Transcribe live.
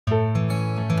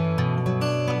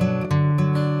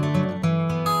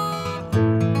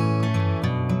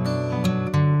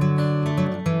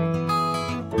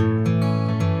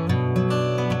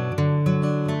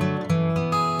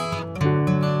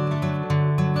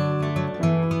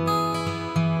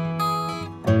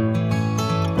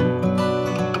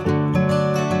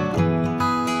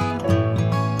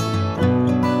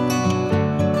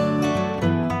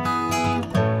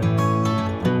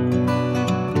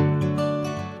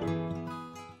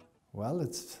Well,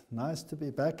 it's nice to be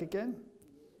back again.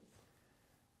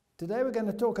 Today we're going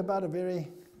to talk about a very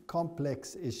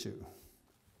complex issue.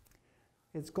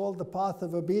 It's called The Path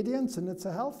of Obedience, and it's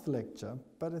a health lecture,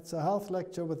 but it's a health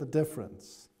lecture with a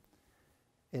difference.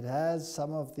 It has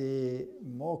some of the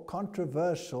more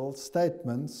controversial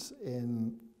statements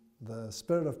in the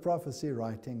Spirit of Prophecy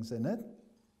writings in it.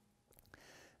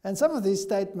 And some of these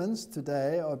statements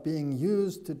today are being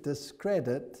used to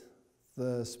discredit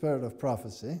the Spirit of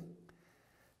Prophecy.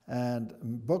 And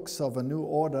books of a new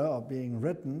order are being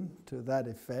written to that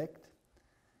effect.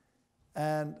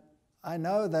 And I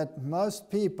know that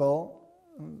most people,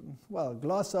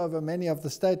 gloss over many of the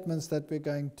statements that we're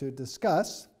going to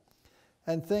discuss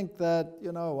and think that,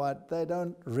 you know what, they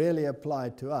don't really apply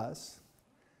to us.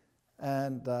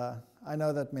 And I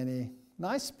know that many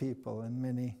nice people and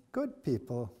many good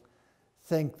people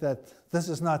think that this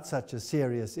is not such a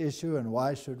serious issue and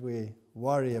why should we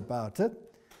worry about it.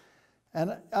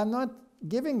 And I'm not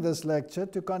giving this lecture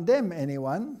to condemn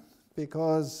anyone,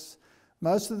 because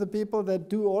most of the people that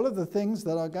do all of the things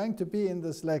that are going to be in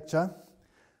this lecture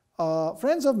are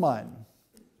friends of mine,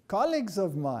 colleagues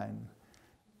of mine.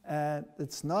 And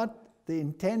it's not the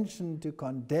intention to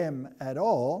condemn at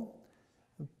all,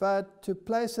 but to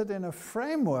place it in a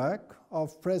framework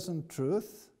of present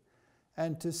truth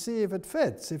and to see if it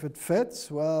fits. If it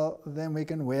fits, well, then we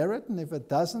can wear it. And if it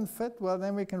doesn't fit, well,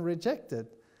 then we can reject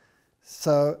it.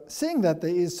 So, seeing that there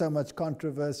is so much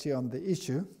controversy on the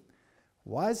issue,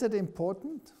 why is it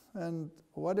important and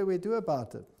what do we do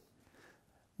about it?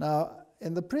 Now,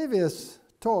 in the previous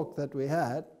talk that we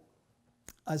had,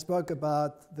 I spoke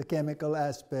about the chemical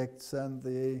aspects and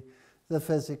the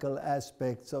physical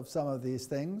aspects of some of these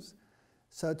things.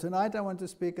 So tonight I want to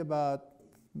speak about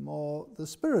more the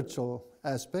spiritual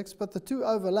aspects, but the two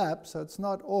overlap, so it's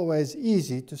not always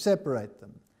easy to separate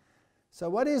them.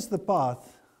 So what is the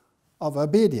path of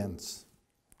obedience?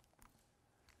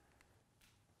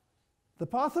 The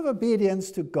path of obedience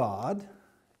to God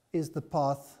is the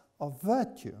path of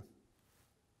virtue,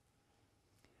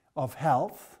 of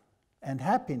health and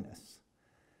happiness.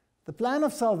 The plan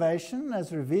of salvation,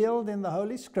 as revealed in the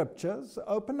Holy Scriptures,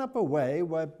 open up a way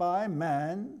whereby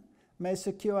man may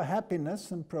secure happiness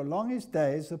and prolong his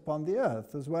days upon the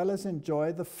earth, as well as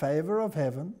enjoy the favor of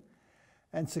heaven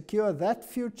and secure that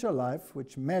future life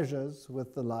which measures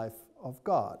with the life of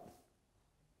God.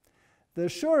 The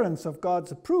assurance of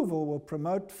God's approval will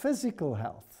promote physical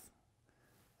health.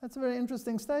 That's a very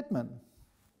interesting statement.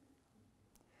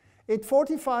 It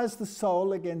fortifies the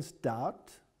soul against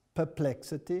doubt,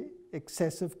 perplexity,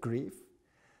 excessive grief,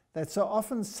 that so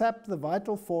often sap the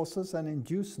vital forces and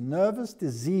induce nervous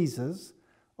diseases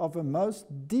of a most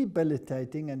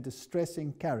debilitating and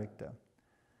distressing character.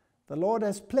 The Lord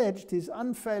has pledged his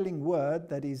unfailing word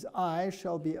that his eye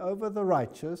shall be over the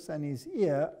righteous and his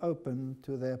ear open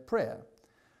to their prayer.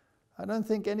 I don't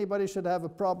think anybody should have a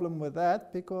problem with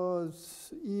that,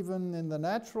 because even in the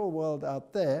natural world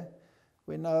out there,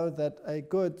 we know that a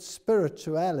good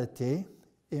spirituality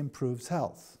improves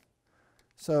health.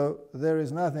 So there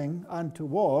is nothing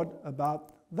untoward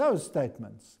about those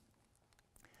statements.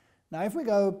 Now, if we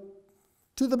go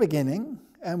to the beginning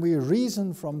and we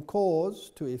reason from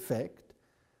cause to effect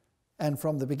and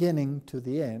from the beginning to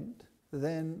the end,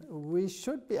 then we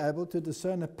should be able to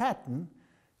discern a pattern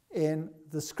in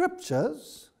the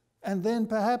Scriptures and then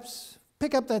perhaps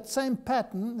pick up that same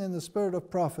pattern in the Spirit of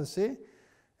Prophecy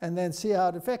and then see how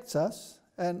it affects us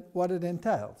and what it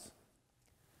entails.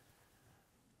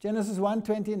 Genesis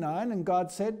 1:29, and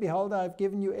God said, Behold, I have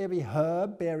given you every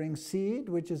herb bearing seed,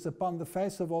 which is upon the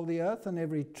face of all the earth, and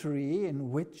every tree in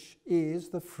which is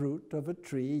the fruit of a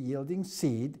tree yielding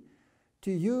seed.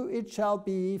 To you it shall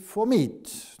be for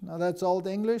meat. Now that's Old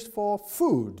English for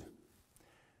food.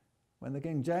 When the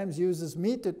King James uses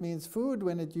meat, it means food.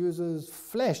 When it uses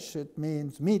flesh, it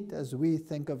means meat as we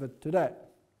think of it today.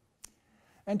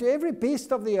 And to every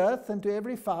beast of the earth, and to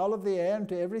every fowl of the air, and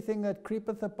to everything that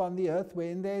creepeth upon the earth,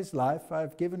 wherein there is life, I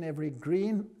have given every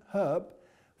green herb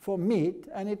for meat,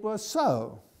 and it was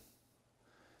so.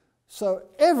 So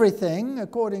everything,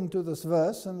 according to this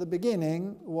verse, in the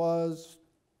beginning was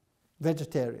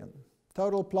vegetarian,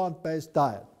 total plant-based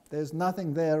diet. There's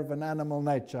nothing there of an animal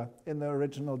nature in the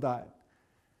original diet.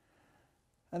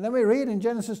 And then we read in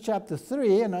Genesis chapter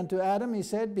 3, and unto Adam he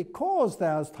said, Because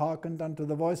thou hast hearkened unto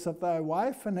the voice of thy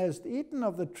wife, and hast eaten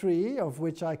of the tree of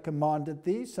which I commanded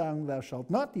thee, saying, Thou shalt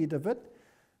not eat of it.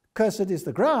 Cursed is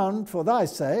the ground for thy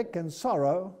sake, and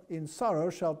in sorrow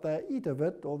shalt thou eat of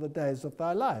it all the days of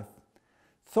thy life.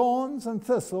 Thorns and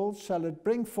thistles shall it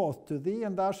bring forth to thee,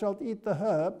 and thou shalt eat the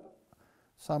herb.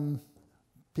 Some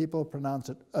people pronounce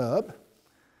it herb.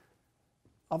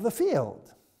 of the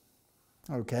field.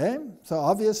 Okay, so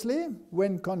obviously,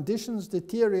 when conditions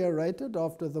deteriorated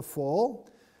after the fall,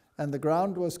 and the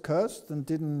ground was cursed and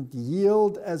didn't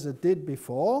yield as it did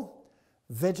before,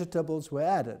 vegetables were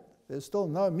added. There's still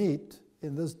no meat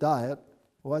in this diet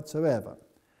whatsoever.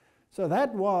 So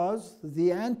that was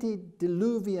the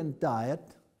antediluvian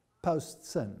diet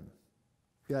post-sin.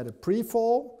 You had a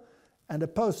pre-fall and a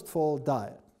post-fall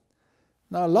diet.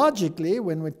 Now logically,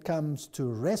 when it comes to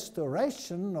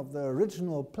restoration of the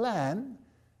original plan,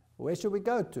 where should we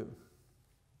go to?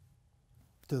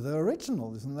 To the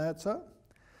original, isn't that so?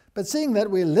 But seeing that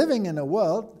we're living in a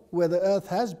world where the earth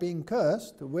has been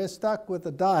cursed, we're stuck with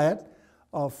a diet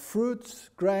of fruits,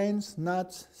 grains,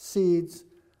 nuts, seeds,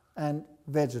 and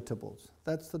vegetables.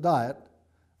 That's the diet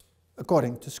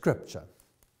according to Scripture.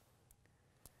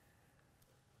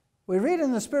 We read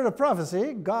in the Spirit of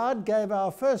Prophecy, God gave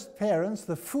our first parents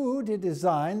the food He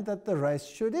designed that the race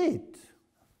should eat.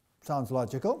 Sounds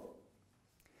logical.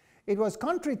 It was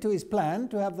contrary to His plan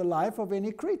to have the life of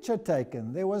any creature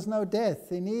taken. There was no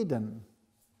death in Eden.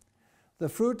 The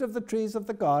fruit of the trees of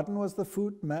the garden was the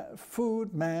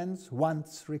food man's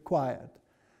wants required.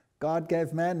 God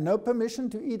gave man no permission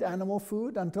to eat animal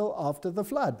food until after the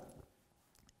flood.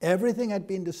 Everything had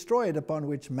been destroyed upon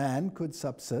which man could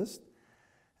subsist,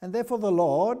 and therefore the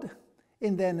Lord,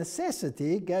 in their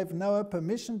necessity, gave Noah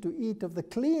permission to eat of the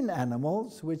clean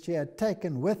animals which he had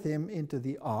taken with him into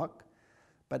the ark.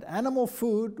 But animal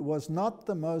food was not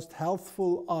the most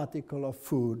healthful article of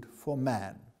food for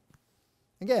man.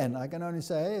 Again, I can only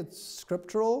say it's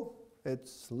scriptural,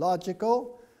 it's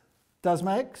logical, does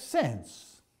make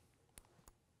sense.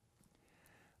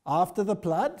 After the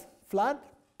flood,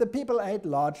 the people ate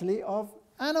largely of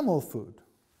animal food.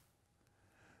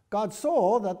 God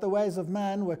saw that the ways of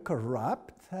man were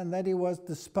corrupt and that he was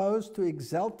disposed to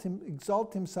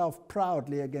exalt himself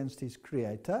proudly against his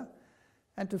Creator,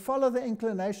 and to follow the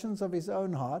inclinations of his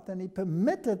own heart, and he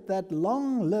permitted that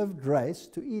long-lived race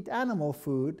to eat animal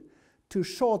food to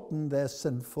shorten their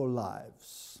sinful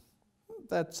lives.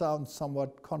 That sounds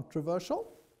somewhat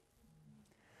controversial.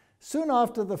 Soon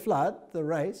after the flood, the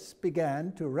race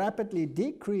began to rapidly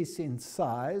decrease in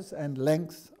size and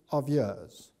length of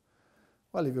years.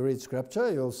 Well, if you read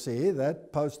Scripture, you'll see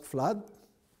that post-flood,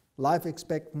 life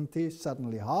expectancy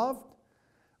suddenly halved.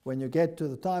 When you get to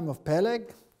the time of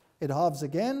Peleg, it halves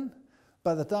again.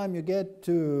 By the time you get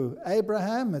to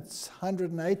Abraham, it's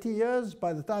 180 years.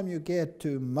 By the time you get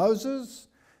to Moses,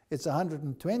 it's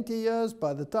 120 years.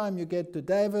 By the time you get to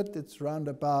David, it's round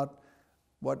about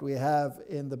what we have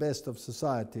in the best of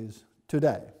societies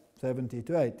today, 70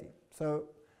 to 80. So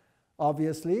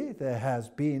obviously there has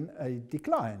been a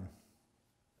decline.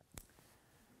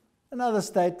 Another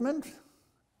statement,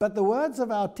 but the words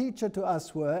of our teacher to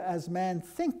us were, as man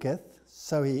thinketh,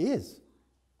 so he is.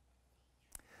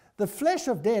 The flesh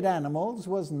of dead animals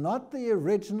was not the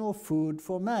original food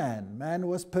for man. Man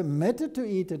was permitted to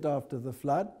eat it after the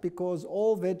flood because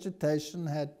all vegetation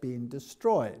had been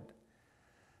destroyed.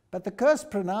 But the curse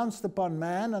pronounced upon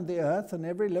man and the earth and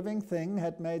every living thing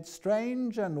had made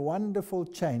strange and wonderful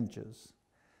changes.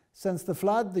 Since the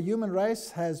flood, the human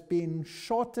race has been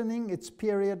shortening its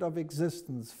period of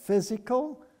existence.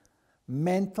 Physical,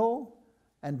 mental,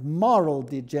 and moral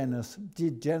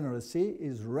degeneracy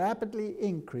is rapidly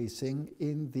increasing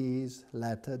in these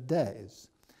latter days.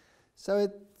 So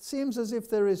it seems as if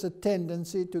there is a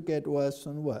tendency to get worse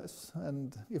and worse.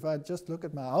 And if I just look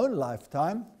at my own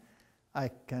lifetime, I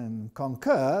can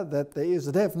concur that there is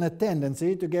a definite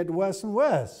tendency to get worse and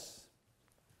worse.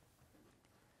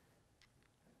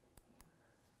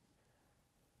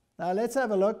 Now let's have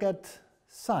a look at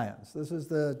science. This is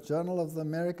the Journal of the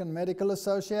American Medical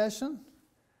Association.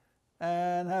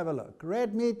 And have a look.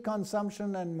 Red meat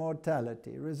consumption and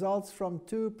mortality. Results from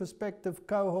 2 prospective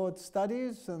cohort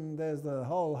studies, and there's a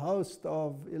whole host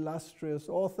of illustrious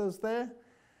authors there.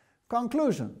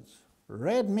 Conclusions.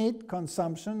 Red meat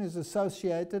consumption is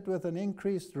associated with an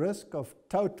increased risk of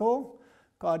total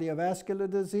cardiovascular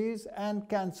disease and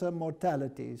cancer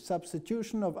mortality.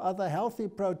 Substitution of other healthy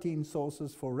protein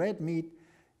sources for red meat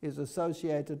is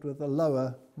associated with a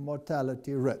lower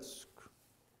mortality risk.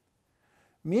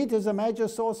 Meat is a major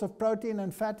source of protein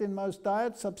and fat in most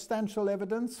diets. Substantial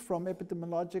evidence from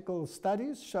epidemiological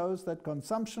studies shows that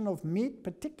consumption of meat,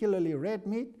 particularly red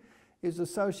meat, is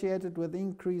associated with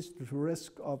increased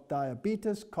risk of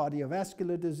diabetes,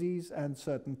 cardiovascular disease, and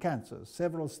certain cancers.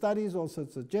 Several studies also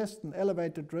suggest an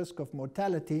elevated risk of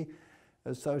mortality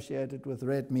associated with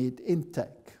red meat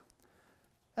intake.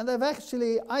 And they've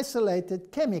actually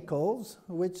isolated chemicals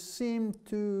which seem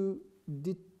to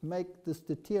make this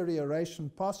deterioration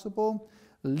possible.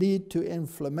 lead to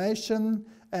inflammation,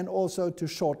 and also to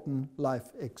shorten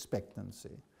life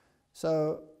expectancy.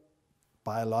 So,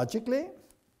 biologically,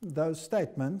 those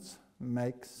statements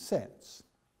make sense.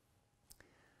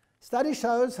 Study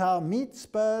shows how meat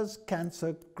spurs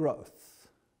cancer growth.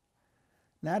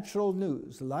 Natural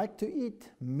News: like to eat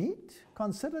meat?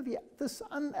 Consider this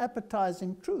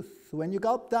unappetizing truth. When you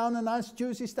gulp down a nice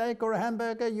juicy steak or a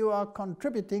hamburger, you are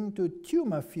contributing to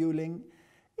tumor-fueling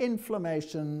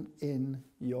inflammation in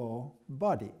your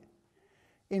body.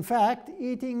 In fact,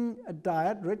 eating a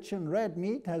diet rich in red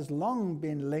meat has long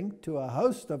been linked to a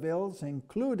host of ills,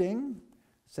 including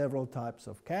several types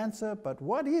of cancer. But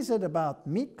what is it about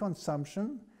meat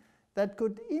consumption that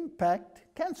could impact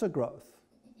cancer growth?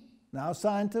 Now,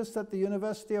 scientists at the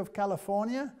University of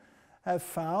California have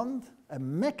found a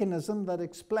mechanism that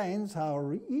explains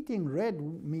how eating red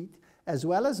meat, as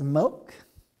well as milk,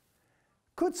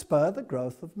 could spur the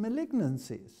growth of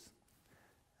malignancies.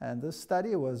 And this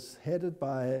study was headed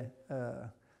by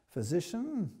a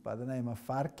physician by the name of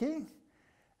Farke,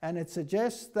 and it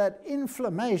suggests that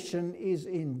inflammation is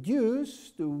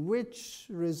induced, which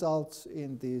results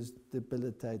in these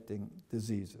debilitating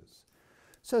diseases.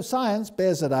 So science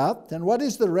bears it out. And what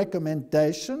is the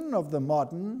recommendation of the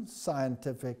modern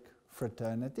scientific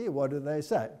fraternity? What do they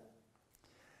say?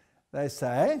 They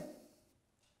say,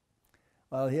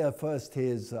 well, here first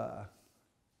his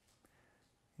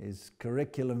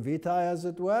curriculum vitae, as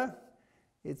it were.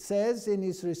 It says in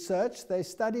his research they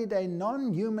studied a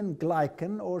non-human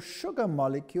glycan or sugar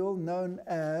molecule known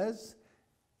as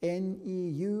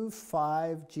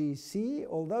NEU5GC.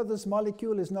 Although this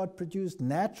molecule is not produced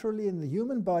naturally in the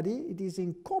human body, it is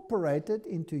incorporated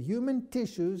into human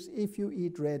tissues if you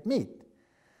eat red meat.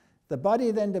 The body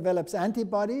then develops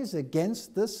antibodies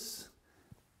against this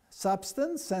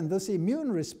substance, and this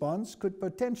immune response could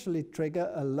potentially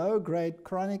trigger a low-grade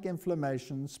chronic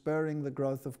inflammation, spurring the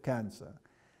growth of cancer.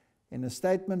 In a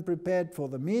statement prepared for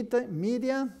the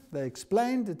media, they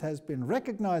explained it has been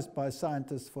recognized by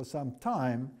scientists for some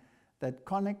time that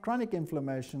chronic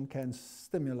inflammation can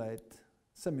simulate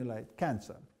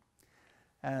cancer.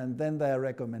 And then their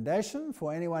recommendation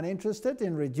for anyone interested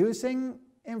in reducing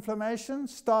inflammation: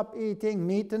 stop eating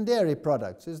meat and dairy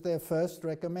products, is their first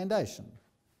recommendation.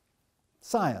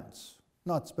 Science,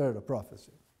 not spirit of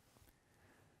prophecy.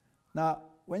 Now,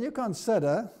 when you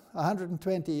consider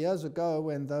 120 years ago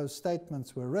when those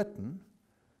statements were written,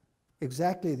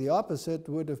 exactly the opposite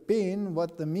would have been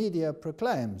what the media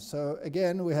proclaims. So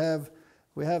again, we have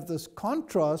this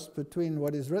contrast between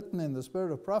what is written in the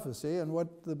spirit of prophecy and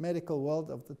what the medical world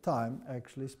of the time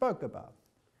actually spoke about.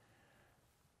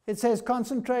 It says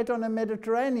concentrate on a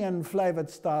Mediterranean flavored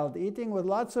styled eating with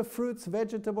lots of fruits,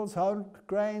 vegetables, whole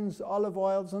grains, olive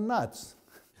oils, and nuts.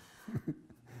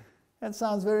 That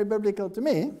sounds very biblical to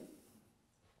me.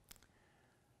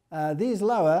 These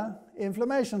lower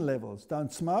inflammation levels.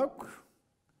 Don't smoke,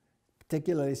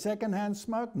 particularly secondhand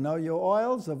smoke. Know your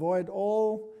oils. Avoid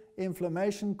all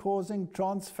inflammation-causing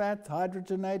trans fat,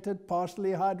 hydrogenated,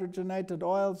 partially hydrogenated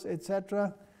oils,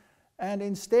 etc. And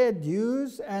instead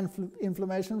use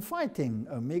inflammation-fighting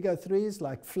omega-3s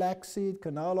like flaxseed,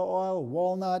 canola oil,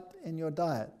 walnut in your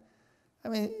diet. I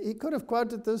mean, he could have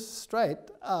quoted this straight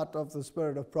out of the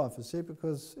spirit of prophecy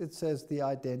because it says the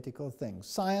identical thing.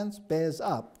 Science bears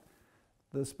up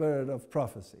the spirit of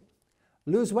prophecy.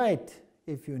 Lose weight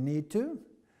if you need to.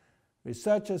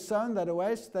 Research has shown that a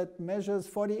waist that measures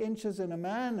 40 inches in a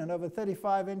man and over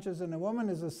 35 inches in a woman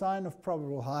is a sign of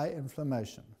probable high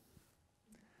inflammation.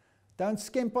 Don't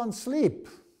skimp on sleep.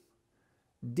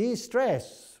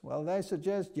 De-stress. Well, they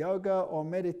suggest yoga or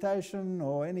meditation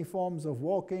or any forms of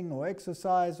walking or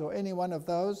exercise or any one of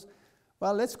those.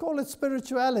 Well, let's call it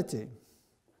spirituality.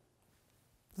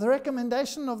 The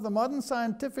recommendation of the modern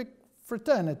scientific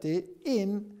fraternity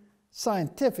in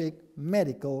scientific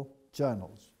medical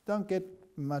journals. Don't get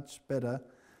much better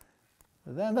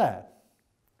than that.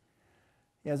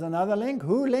 Here's another link.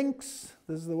 Who links?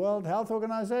 This is the World Health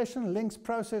Organization. Links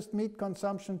processed meat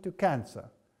consumption to cancer.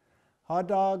 Hot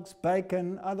dogs,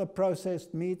 bacon, other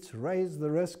processed meats raise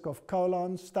the risk of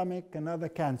colon, stomach, and other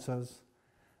cancers,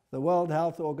 the World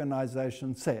Health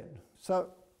Organization said. So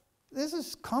this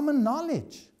is common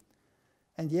knowledge.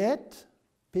 And yet,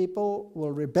 people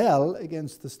will rebel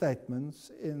against the statements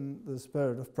in the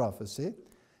spirit of prophecy,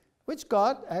 which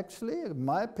God actually, in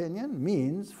my opinion,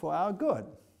 means for our good.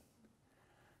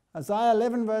 Isaiah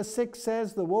 11 verse 6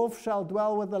 says, the wolf shall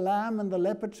dwell with the lamb, and the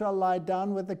leopard shall lie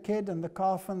down with the kid, and the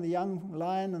calf and the young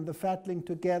lion and the fatling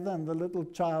together, and the little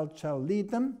child shall lead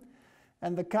them.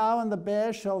 And the cow and the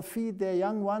bear shall feed their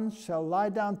young ones, shall lie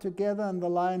down together, and the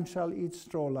lion shall eat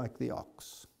straw like the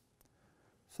ox.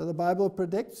 So the Bible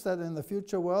predicts that in the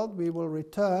future world we will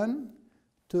return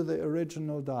to the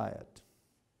original diet.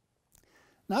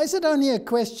 Now, is it only a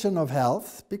question of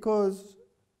health? Because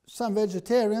some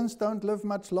vegetarians don't live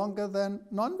much longer than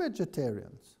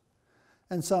non-vegetarians.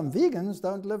 And some vegans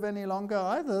don't live any longer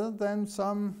either than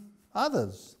some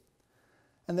others.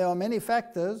 And there are many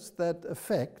factors that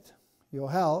affect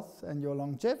your health and your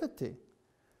longevity.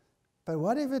 But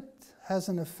what if it has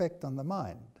an effect on the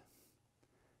mind?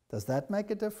 Does that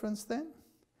make a difference then?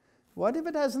 What if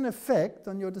it has an effect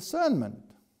on your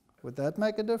discernment? Would that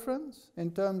make a difference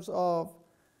in terms of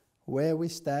where we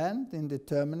stand in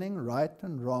determining right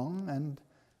and wrong and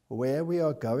where we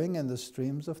are going in the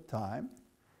streams of time?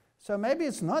 So maybe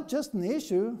it's not just an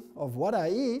issue of what I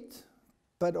eat,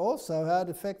 but also how it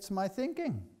affects my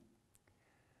thinking.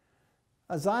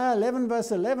 Isaiah 11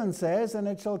 verse 11 says, "And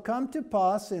it shall come to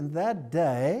pass in that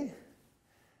day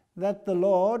that the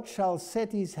Lord shall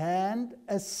set his hand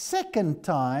a second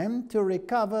time to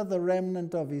recover the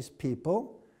remnant of his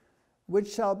people,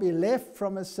 which shall be left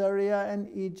from Assyria and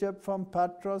Egypt, from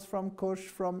Patros, from Cush,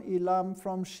 from Elam,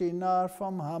 from Shinar,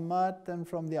 from Hamat, and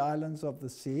from the islands of the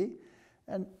sea.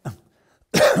 And,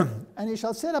 and he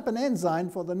shall set up an ensign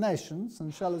for the nations,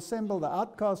 and shall assemble the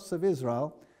outcasts of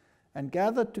Israel, and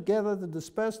gather together the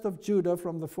dispersed of Judah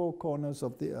from the four corners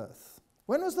of the earth."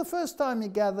 When was the first time he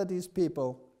gathered his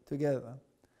people together?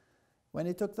 When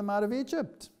he took them out of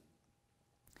Egypt.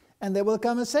 And there will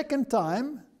come a second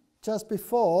time, just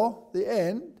before the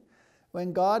end,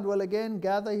 when God will again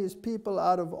gather his people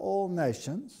out of all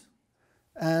nations.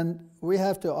 And we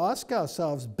have to ask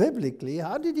ourselves biblically,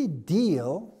 how did he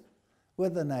deal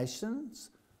with the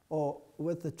nations or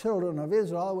with the children of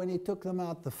Israel when he took them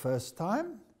out the first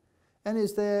time? And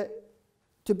is there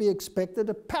to be expected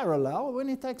a parallel when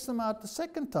he takes them out the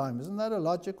second time? Isn't that a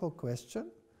logical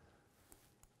question?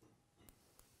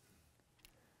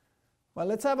 Well,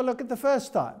 let's have a look at the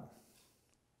first time.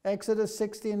 Exodus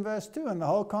 16 verse 2, "And the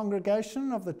whole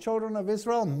congregation of the children of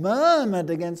Israel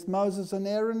murmured against Moses and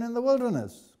Aaron in the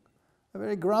wilderness." A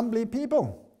very grumbly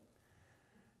people.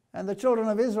 "And the children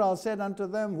of Israel said unto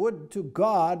them, Would to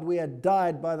God we had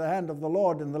died by the hand of the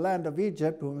Lord in the land of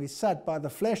Egypt, when we sat by the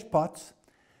flesh pots,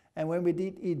 and when we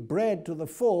did eat bread to the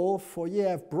full, for ye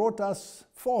have brought us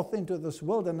forth into this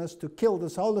wilderness to kill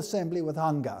this whole assembly with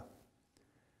hunger.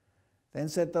 Then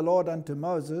said the Lord unto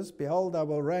Moses, Behold, I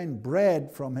will rain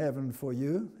bread from heaven for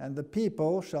you, and the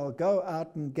people shall go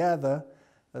out and gather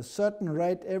a certain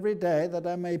rate every day, that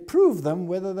I may prove them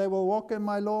whether they will walk in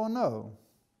my law or no."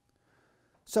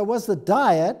 So was the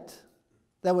diet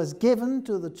that was given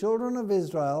to the children of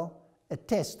Israel a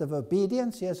test of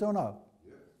obedience, yes or no?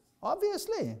 Yes.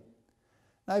 Obviously.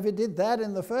 Now, if he did that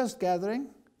in the first gathering,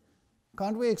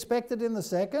 can't we expect it in the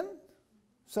second?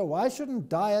 So why shouldn't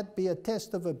diet be a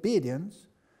test of obedience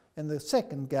in the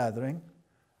second gathering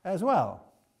as well?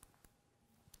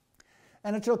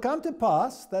 "And it shall come to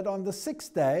pass that on the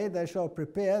 6th day they shall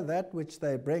prepare that which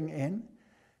they bring in,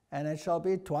 and it shall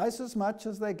be twice as much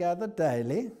as they gather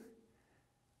daily.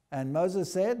 And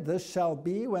Moses said, This shall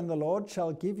be when the Lord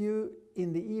shall give you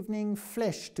in the evening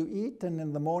flesh to eat, and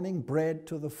in the morning bread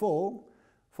to the full,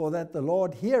 for that the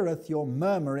Lord heareth your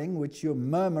murmuring, which you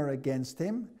murmur against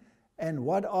him. And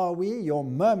what are we? Your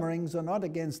murmurings are not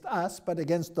against us, but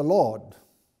against the Lord."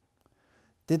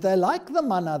 Did they like the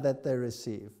manna that they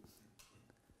received?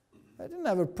 They didn't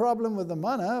have a problem with the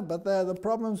manna, but they had the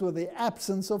problems with the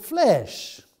absence of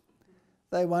flesh.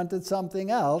 They wanted something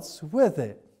else with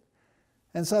it.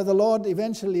 And so the Lord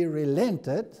eventually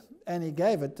relented, and he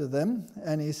gave it to them,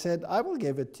 and he said, "I will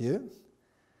give it to you,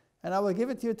 and I will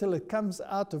give it to you till it comes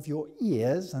out of your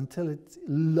ears, until it's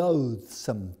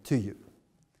loathsome to you.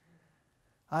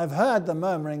 I've heard the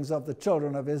murmurings of the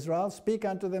children of Israel. Speak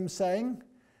unto them, saying,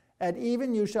 At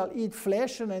even you shall eat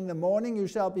flesh, and in the morning you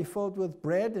shall be filled with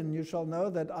bread, and you shall know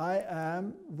that I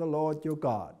am the Lord your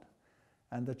God.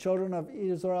 And the children of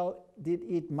Israel did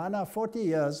eat manna 40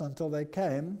 years until they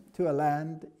came to a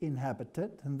land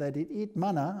inhabited, and they did eat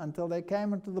manna until they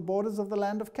came into the borders of the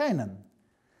land of Canaan."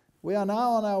 We are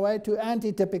now on our way to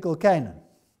antitypical Canaan.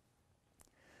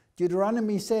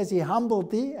 Deuteronomy says, "He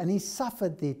humbled thee, and he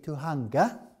suffered thee to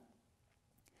hunger.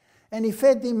 And he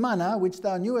fed thee manna, which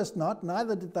thou knewest not,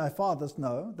 neither did thy fathers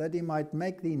know, that he might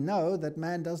make thee know that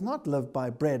man does not live by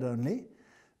bread only,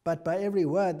 but by every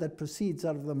word that proceeds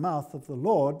out of the mouth of the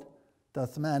Lord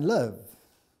doth man live."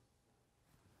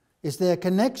 Is there a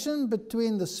connection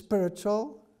between the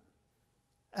spiritual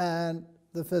and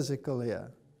the physical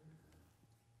here?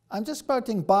 I'm just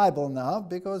quoting Bible now,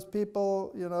 because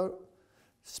people,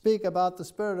 speak about the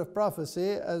spirit of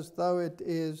prophecy as though it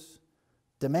is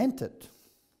demented,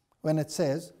 when it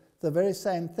says the very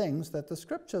same things that the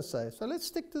Scripture says. So let's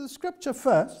stick to the Scripture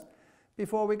first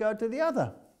before we go to the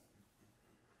other.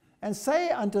 And say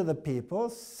unto the people,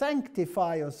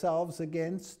 sanctify yourselves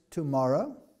against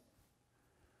tomorrow,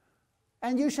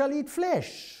 and you shall eat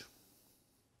flesh.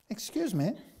 Excuse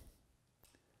me.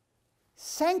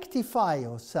 Sanctify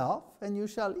yourself, and you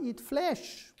shall eat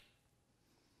flesh.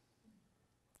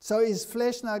 So is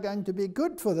flesh now going to be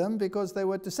good for them because they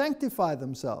were to sanctify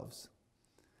themselves?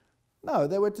 No,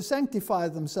 they were to sanctify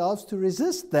themselves to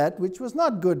resist that which was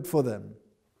not good for them.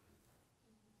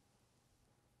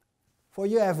 For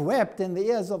you have wept in the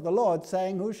ears of the Lord,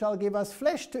 saying, who shall give us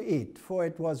flesh to eat? For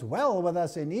it was well with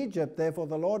us in Egypt, therefore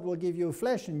the Lord will give you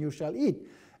flesh, and you shall eat.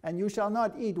 And you shall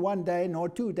not eat 1 day, nor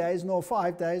 2 days, nor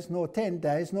 5 days, nor 10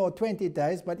 days, nor 20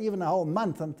 days, but even a whole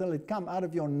month, until it come out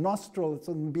of your nostrils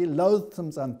and be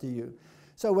loathsome unto you.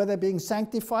 So were they being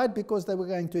sanctified because they were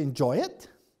going to enjoy it?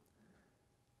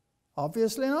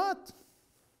 Obviously not.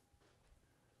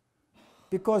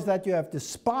 Because that you have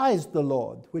despised the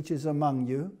Lord, which is among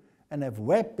you, and have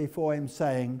wept before him,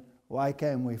 saying, why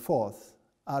came we forth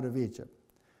out of Egypt?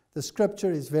 The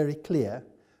Scripture is very clear.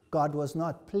 God was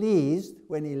not pleased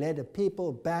when he led a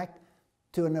people back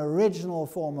to an original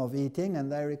form of eating,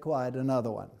 and they required another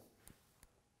one.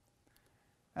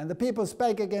 And the people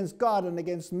spake against God and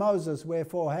against Moses,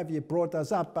 wherefore have ye brought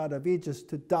us up out of Egypt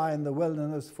to die in the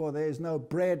wilderness? For there is no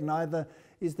bread, neither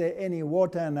is there any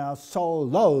water, and our soul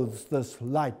loathes this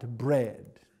light bread.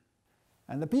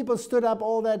 And the people stood up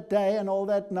all that day and all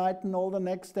that night and all the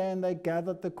next day, and they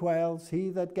gathered the quails. He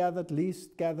that gathered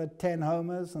least gathered 10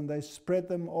 homers, and they spread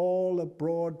them all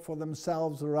abroad for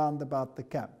themselves around about the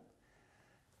camp.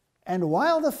 And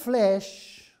while the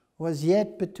flesh was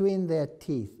yet between their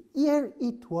teeth, ere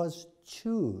it was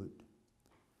chewed,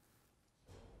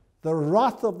 the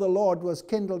wrath of the Lord was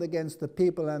kindled against the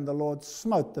people, and the Lord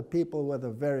smote the people with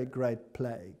a very great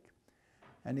plague.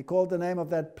 And he called the name of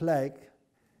that plague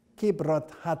Kibroth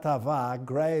Hatava,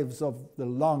 graves of the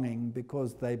longing,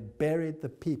 because they buried the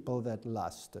people that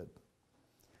lusted.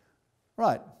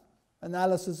 Right,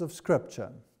 analysis of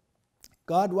Scripture.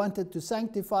 God wanted to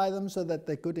sanctify them so that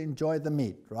they could enjoy the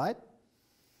meat, right?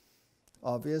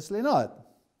 Obviously not.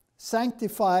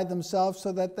 Sanctify themselves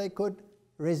so that they could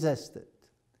resist it.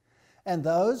 And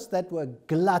those that were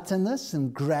gluttonous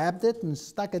and grabbed it and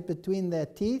stuck it between their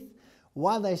teeth,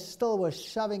 while they still were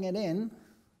shoving it in,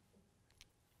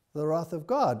 the wrath of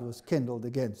God was kindled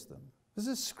against them. This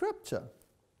is Scripture,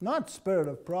 not spirit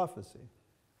of prophecy.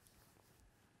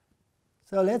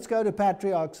 So let's go to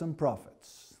patriarchs and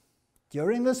prophets.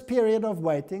 During this period of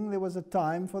waiting, there was a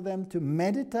time for them to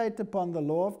meditate upon the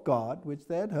law of God, which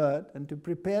they had heard, and to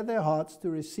prepare their hearts to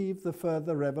receive the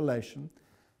further revelation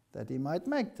that he might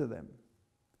make to them.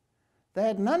 They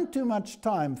had none too much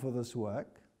time for this work,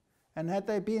 and had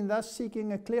they been thus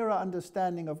seeking a clearer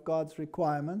understanding of God's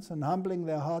requirements and humbling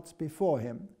their hearts before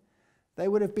him, they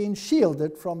would have been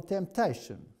shielded from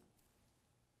temptation.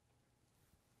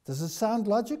 Does it sound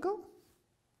logical?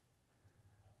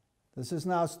 This is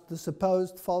now the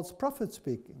supposed false prophet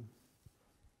speaking.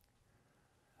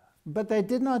 But they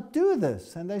did not do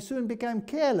this, and they soon became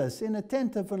careless,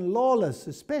 inattentive, and lawless.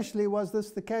 Especially was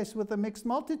this the case with the mixed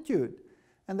multitude.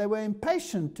 And they were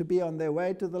impatient to be on their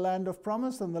way to the land of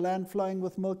promise and the land flowing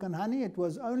with milk and honey. It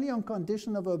was only on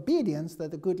condition of obedience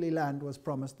that the goodly land was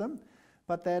promised them,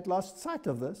 but they had lost sight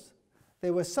of this.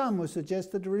 There were some who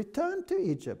suggested a return to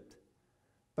Egypt.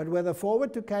 But whether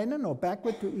forward to Canaan or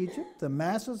backward to Egypt, the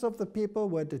masses of the people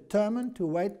were determined to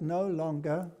wait no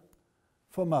longer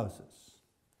for Moses.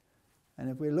 And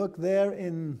if we look there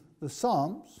in the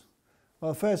Psalms,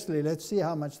 well, firstly, let's see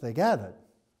how much they gathered.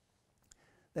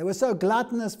 They were so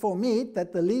gluttonous for meat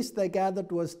that the least they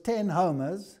gathered was 10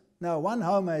 homers. Now, 1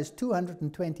 homer is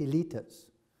 220 liters.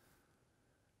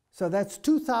 So that's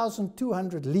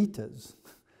 2,200 liters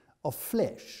of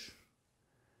flesh,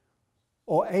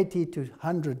 or 80 to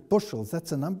 100 bushels.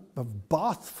 That's a number of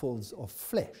bathfuls of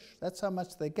flesh. That's how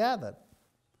much they gathered.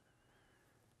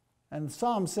 And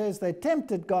Psalm says they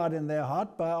tempted God in their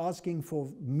heart by asking for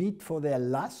meat for their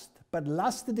lust, but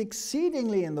lusted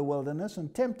exceedingly in the wilderness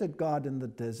and tempted God in the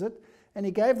desert. And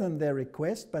he gave them their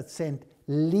request, but sent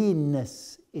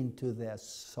leanness into their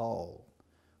soul.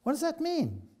 What does that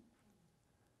mean?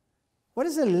 What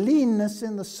is a leanness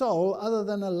in the soul other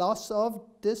than a loss of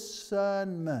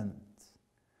discernment?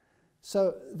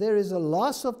 So there is a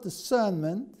loss of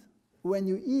discernment when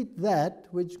you eat that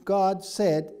which God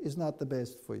said is not the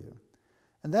best for you.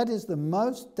 And that is the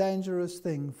most dangerous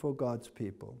thing for God's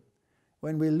people.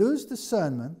 When we lose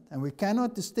discernment and we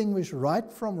cannot distinguish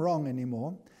right from wrong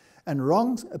anymore, and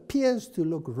wrong appears to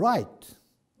look right,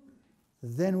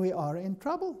 then we are in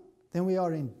trouble. then we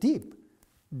are in deep,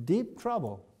 deep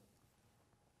trouble.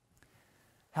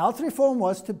 Health reform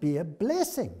was to be a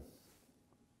blessing.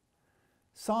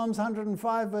 Psalms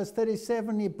 105 verse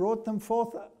 37, he brought them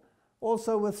forth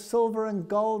also with silver and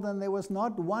gold, and there was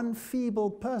not one feeble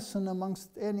person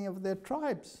amongst any of their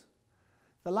tribes.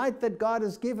 The light that God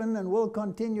has given and will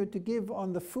continue to give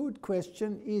on the food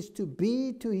question is to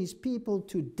be to his people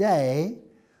today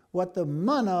what the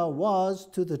manna was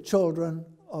to the children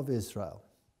of Israel.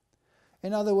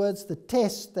 In other words, the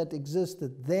test that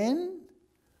existed then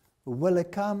will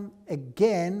come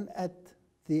again at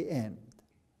the end.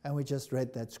 And we just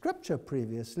read that scripture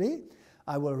previously.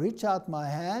 I will reach out my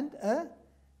hand a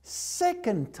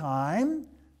second time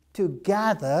to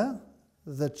gather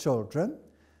the children.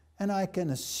 And I can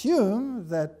assume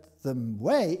that the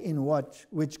way in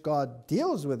which God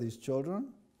deals with his children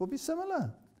will be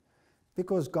similar.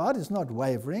 Because God is not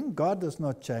wavering. God does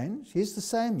not change. He's the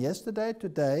same yesterday,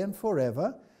 today, and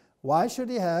forever. Why should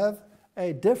he have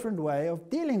a different way of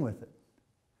dealing with it?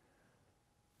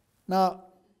 Now,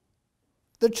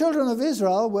 the children of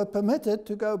Israel were permitted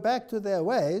to go back to their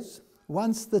ways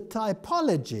once the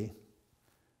typology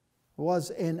was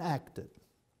enacted.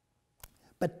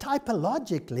 But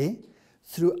typologically,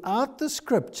 throughout the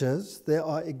scriptures, there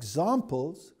are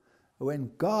examples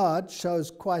when God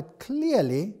shows quite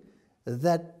clearly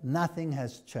that nothing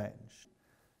has changed.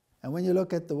 And when you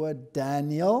look at the word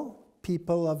Daniel,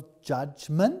 people of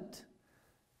judgment,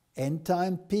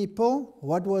 end-time people,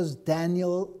 what was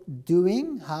Daniel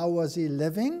doing? How was he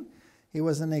living? He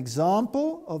was an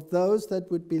example of those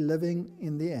that would be living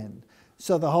in the end.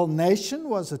 So the whole nation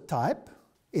was a type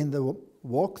in the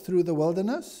walk through the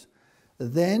wilderness.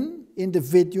 Then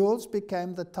individuals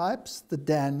became the types, the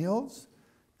Daniels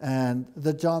and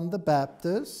the John the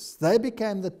Baptist. They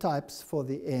became the types for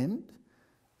the end.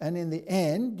 And in the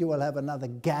end, you will have another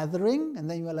gathering, and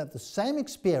then you will have the same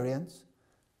experience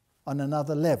on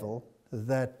another level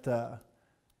that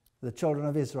the children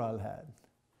of Israel had.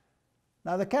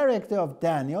 Now, the character of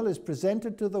Daniel is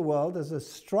presented to the world as a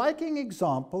striking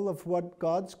example of what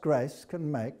God's grace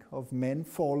can make of men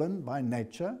fallen by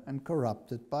nature and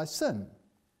corrupted by sin.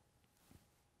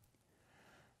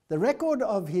 The record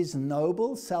of his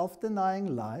noble,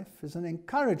 self-denying life is an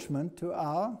encouragement to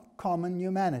our common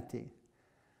humanity.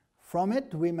 From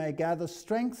it, we may gather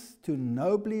strength to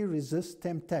nobly resist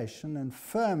temptation and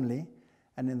firmly,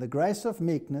 and in the grace of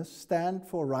meekness, stand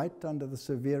for right under the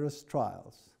severest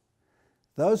trials.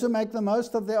 Those who make the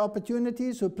most of their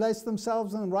opportunities, who place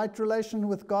themselves in right relation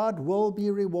with God, will be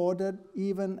rewarded,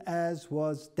 even as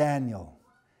was Daniel.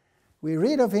 We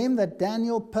read of him that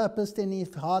Daniel purposed in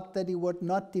his heart that he would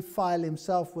not defile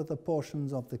himself with the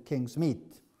portions of the king's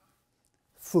meat,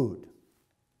 food,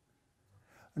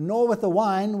 nor with the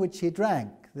wine which he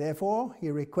drank. Therefore, he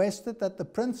requested that the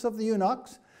prince of the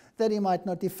eunuchs, that he might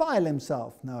not defile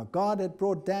himself. Now God had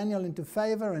brought Daniel into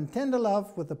favor and tender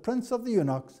love with the prince of the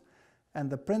eunuchs, and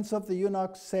the prince of the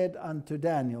eunuchs said unto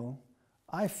Daniel,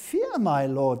 I fear my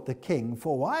lord the king,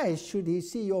 for why should he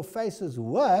see your faces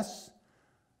worse,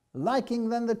 liking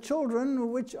than the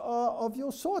children which are of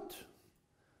your sort?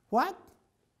 What?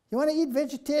 You want to eat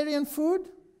vegetarian food?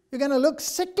 You're going to look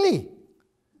sickly.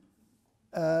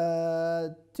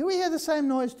 Do we hear the same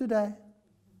noise today?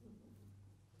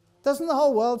 Doesn't the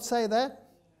whole world say that?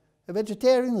 A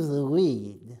vegetarian is a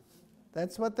weed.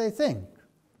 That's what they think.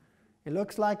 He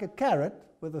looks like a carrot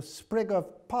with a sprig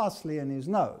of parsley in his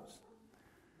nose.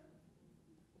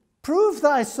 Prove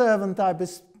thy servant, I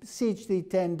beseech thee,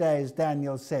 10 days,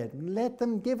 Daniel said, and let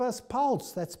them give us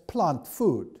pulse, that's plant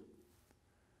food,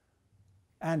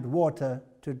 and water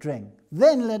to drink.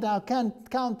 Then let our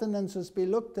countenances be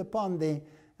looked upon thee,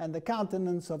 and the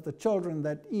countenance of the children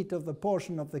that eat of the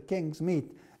portion of the king's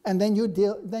meat. And then you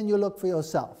look for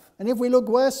yourself. And if we look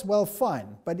worse, well,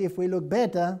 fine. But if we look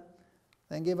better,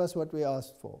 then give us what we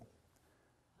asked for.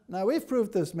 Now, we've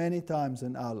proved this many times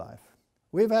in our life.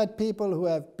 We've had people who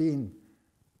have been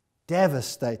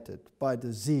devastated by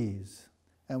disease,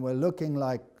 and were looking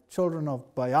like children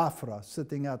of Biafra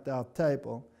sitting at our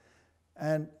table.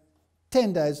 And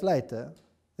 10 days later,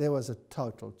 there was a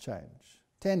total change.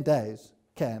 10 days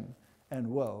can and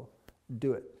will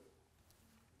do it.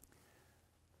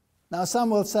 Now, some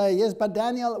will say, yes, but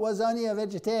Daniel was only a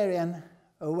vegetarian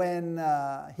when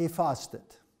he fasted.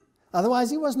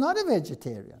 Otherwise, he was not a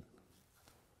vegetarian.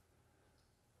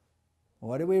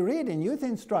 What do we read in Youth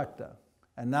Instructor?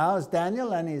 And now, as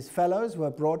Daniel and his fellows were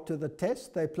brought to the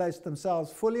test, they placed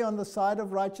themselves fully on the side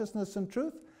of righteousness and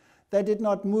truth. They did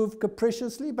not move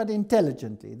capriciously, but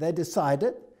intelligently. They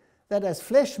decided that as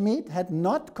flesh meat had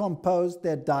not composed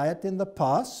their diet in the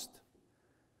past,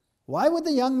 Why would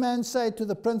the young man say to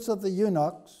the prince of the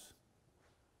eunuchs,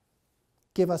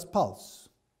 give us pulse?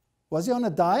 Was he on a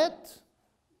diet?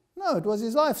 No, it was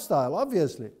his lifestyle,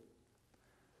 obviously.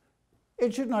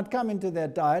 It should not come into their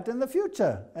diet in the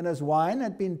future. And as wine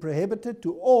had been prohibited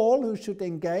to all who should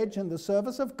engage in the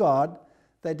service of God,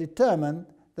 they determined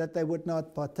that they would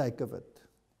not partake of it.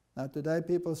 Now today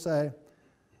people say,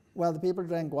 well, the people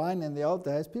drank wine in the old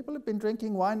days. People have been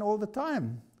drinking wine all the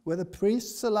time. Were the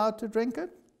priests allowed to drink it?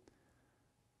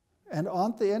 And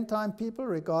aren't the end-time people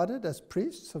regarded as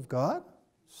priests of God?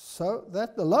 So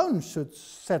that alone should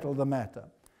settle the matter.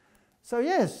 So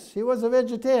yes, he was a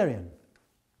vegetarian.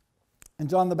 And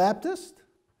John the Baptist?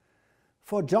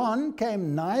 For John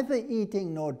came neither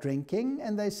eating nor drinking,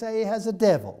 and they say he has a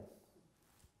devil.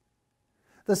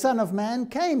 The Son of Man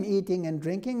came eating and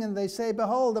drinking, and they say,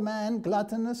 behold, a man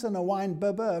gluttonous and a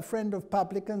wine-bibber, a friend of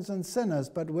publicans and sinners,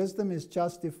 but wisdom is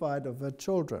justified of her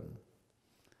children.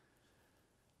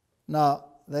 Now,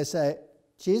 they say,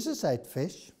 Jesus ate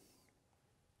fish.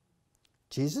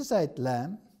 Jesus ate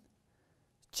lamb.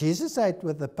 Jesus ate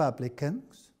with the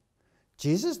publicans.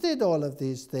 Jesus did all of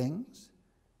these things.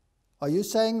 Are you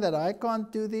saying that I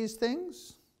can't do these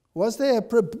things? Was there a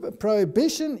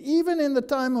prohibition even in the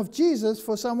time of Jesus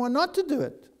for someone not to do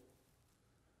it?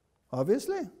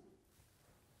 Obviously.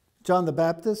 John the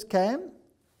Baptist came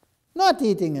not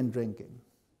eating and drinking.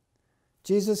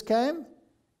 Jesus came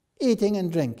eating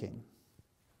and drinking.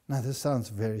 Now this sounds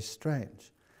very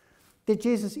strange. Did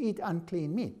Jesus eat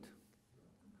unclean meat?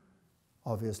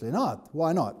 Obviously not.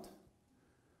 Why not?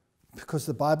 Because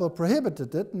the Bible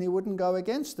prohibited it and he wouldn't go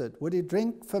against it. Would he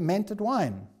drink fermented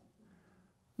wine?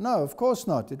 No, of course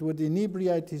not. It would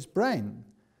inebriate his brain.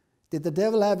 Did the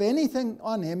devil have anything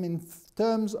on him in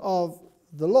terms of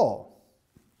the law?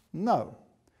 No.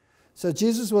 So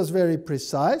Jesus was very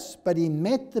precise, but he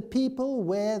met the people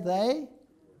where they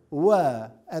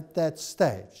were at that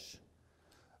stage.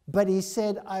 But he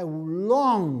said, I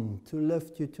long to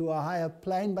lift you to a higher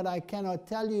plane, but I cannot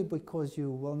tell you because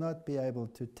you will not be able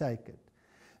to take it.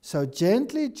 So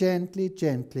gently, gently,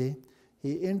 gently,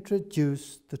 he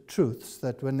introduced the truths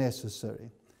that were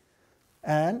necessary.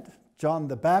 And John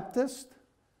the Baptist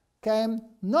came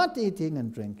not eating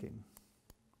and drinking.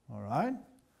 All right?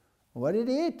 What did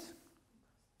he eat?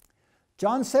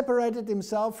 John separated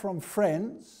himself from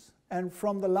friends and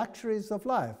from the luxuries of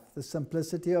life. The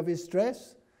simplicity of his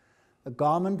dress, a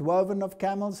garment woven of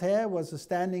camel's hair, was a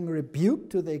standing rebuke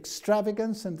to the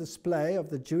extravagance and display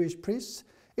of the Jewish priests.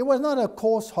 It was not a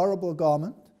coarse, horrible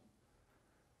garment.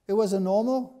 It was a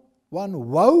normal one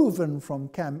woven from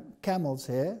camel's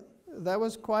hair. That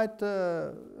was quite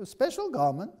a special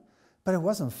garment, but it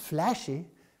wasn't flashy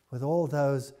with all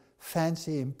those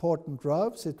fancy, important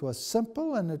robes. It was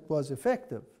simple and it was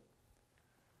effective.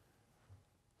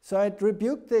 So it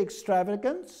rebuked the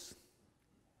extravagance.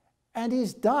 And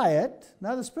his diet,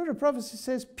 now the Spirit of Prophecy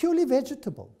says purely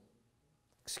vegetable,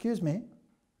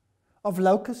 of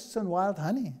locusts and wild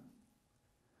honey.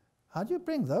 How do you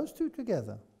bring those two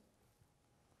together?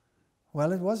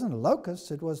 Well, it wasn't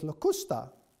locusts, it was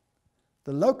locusta,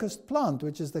 the locust plant,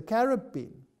 which is the carob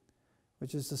bean,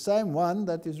 which is the same one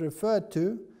that is referred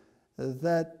to,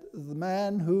 that the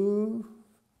man who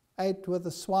ate with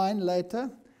the swine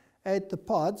later ate the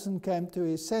pods and came to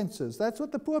his senses. That's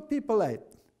what the poor people ate.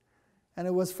 And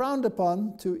it was frowned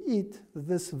upon to eat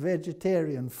this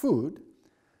vegetarian food.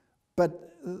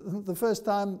 But the first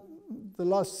time the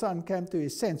lost son came to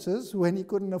his senses, when he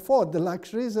couldn't afford the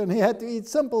luxuries and he had to eat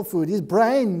simple food, his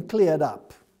brain cleared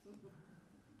up.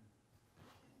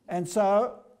 And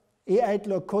so he ate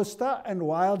locusta and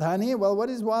wild honey. Well, what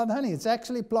is wild honey? It's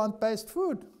actually plant-based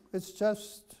food. It's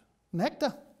just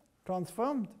nectar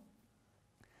transformed.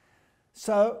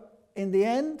 So in the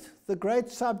end, the great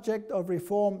subject of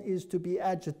reform is to be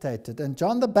agitated. And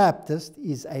John the Baptist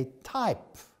is a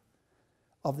type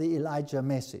of the Elijah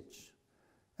message.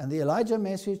 And the Elijah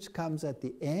message comes at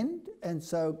the end. And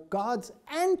so God's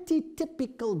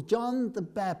antitypical John the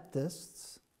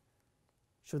Baptists,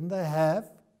 shouldn't they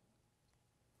have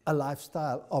a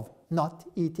lifestyle of not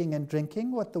eating and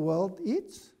drinking what the world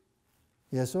eats?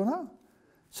 Yes or no?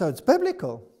 So it's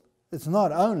biblical. It's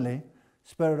not only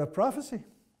Spirit of Prophecy.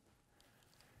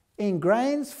 In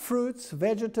grains, fruits,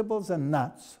 vegetables, and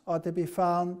nuts are to be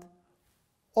found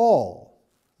all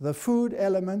the food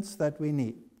elements that we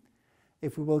need.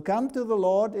 If we will come to the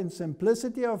Lord in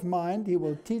simplicity of mind, He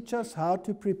will teach us how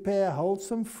to prepare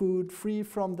wholesome food free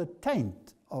from the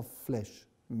taint of flesh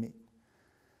meat.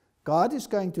 God is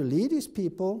going to lead His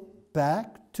people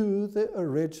back to the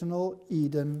original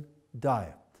Eden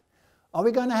diet. Are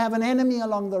we going to have an enemy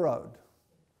along the road?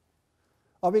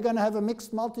 Are we going to have a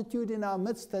mixed multitude in our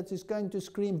midst that is going to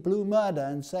scream blue murder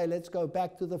and say, let's go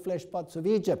back to the flesh pots of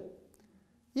Egypt?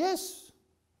 Yes.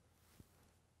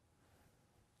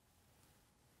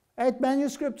 8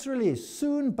 manuscripts released.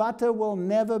 Soon butter will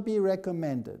never be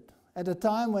recommended. At a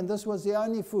time when this was the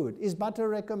only food. Is butter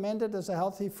recommended as a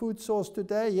healthy food source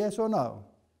today? Yes or no?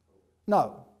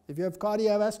 No. If you have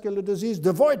cardiovascular disease,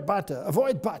 avoid butter,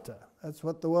 avoid butter. That's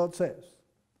what the world says.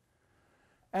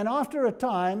 And after a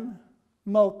time,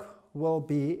 milk will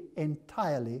be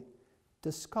entirely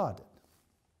discarded.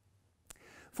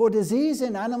 For disease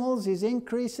in animals is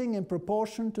increasing in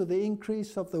proportion to the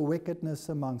increase of the wickedness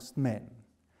amongst men.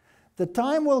 The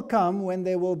time will come when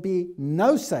there will be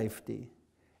no safety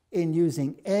in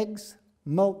using eggs,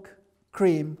 milk,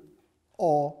 cream,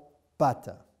 or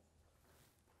butter.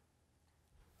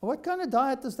 What kind of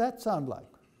diet does that sound like?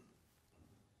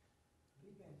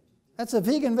 That's a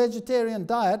vegan vegetarian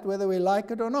diet, whether we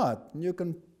like it or not. You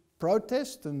can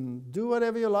protest and do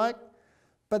whatever you like,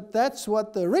 but that's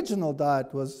what the original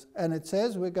diet was, and it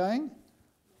says we're going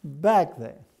back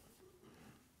there.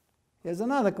 Here's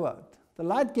another quote. The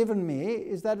light given me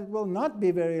is that it will not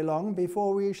be very long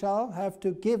before we shall have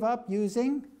to give up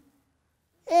using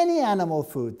any animal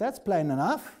food. That's plain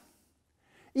enough.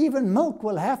 Even milk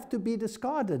will have to be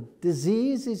discarded.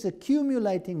 Disease is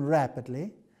accumulating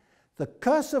rapidly. The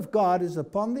curse of God is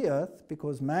upon the earth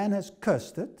because man has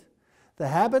cursed it. The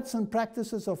habits and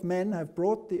practices of men have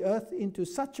brought the earth into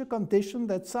such a condition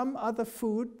that some other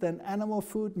food than animal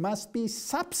food must be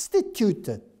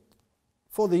substituted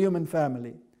for the human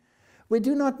family. We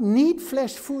do not need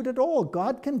flesh food at all.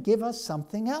 God can give us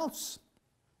something else.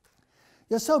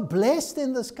 You're so blessed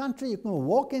in this country, you can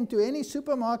walk into any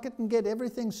supermarket and get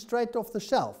everything straight off the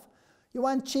shelf. You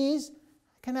want cheese?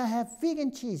 Can I have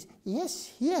vegan cheese? Yes,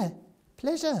 here.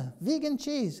 Pleasure. Vegan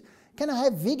cheese. Can I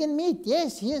have vegan meat?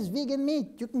 Yes, here's vegan meat.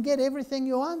 You can get everything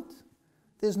you want.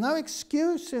 There's no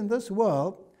excuse in this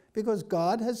world because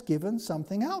God has given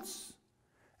something else.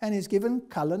 And He's given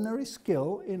culinary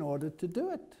skill in order to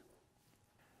do it.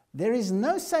 There is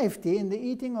no safety in the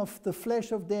eating of the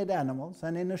flesh of dead animals,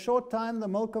 and in a short time the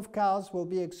milk of cows will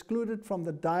be excluded from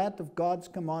the diet of God's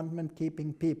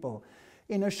commandment-keeping people.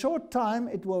 In a short time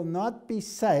it will not be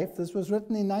safe. This was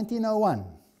written in 1901.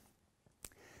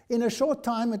 In a short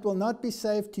time it will not be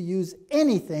safe to use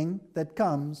anything that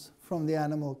comes from the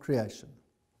animal creation.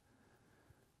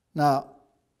 Now,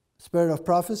 spirit of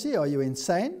prophecy, are you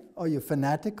insane? Are you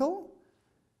fanatical?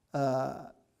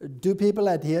 Do people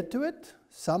adhere to it?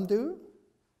 Some do.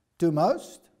 Do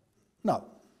most? No.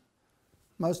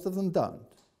 Most of them don't.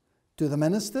 Do the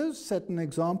ministers set an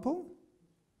example?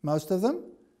 Most of them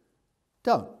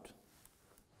don't.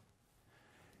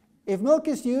 If milk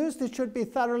is used, it should be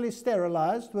thoroughly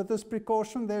sterilized. With this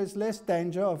precaution, there is less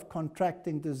danger of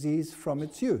contracting disease from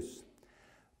its use.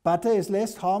 Butter is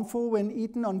less harmful when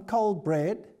eaten on cold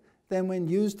bread than when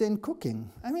used in cooking.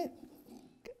 I mean,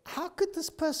 how could this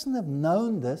person have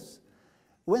known this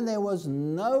when there was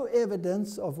no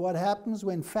evidence of what happens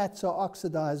when fats are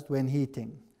oxidized when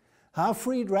heating? How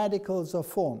freed radicals are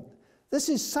formed. This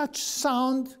is such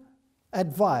sound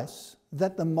advice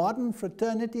that the modern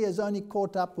fraternity has only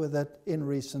caught up with it in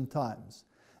recent times.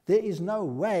 There is no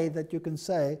way that you can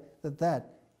say that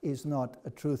that is not a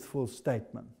truthful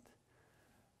statement.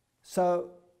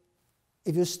 So,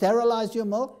 if you sterilize your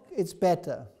milk, it's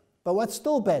better. But what's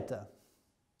still better?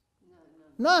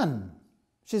 None.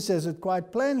 She says it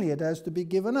quite plainly, it has to be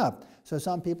given up. So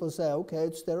some people say, okay,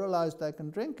 it's sterilized, I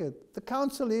can drink it. The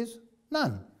counsel is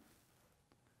none.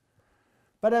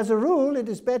 But as a rule, it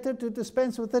is better to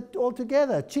dispense with it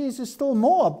altogether. Cheese is still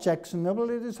more objectionable.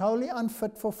 It is wholly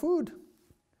unfit for food.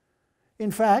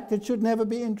 In fact, it should never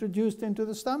be introduced into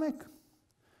the stomach.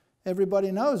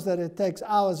 Everybody knows that it takes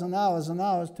hours and hours and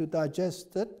hours to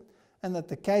digest it, and that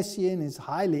the casein is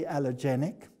highly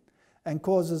allergenic and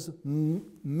causes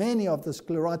many of the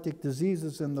sclerotic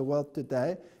diseases in the world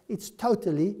today. It's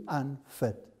totally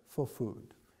unfit for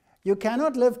food. You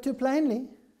cannot live too plainly.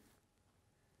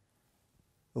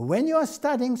 When you are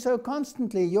studying so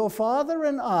constantly, your father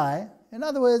and I, in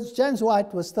other words, James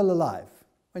White was still alive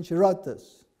when she wrote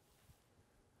this,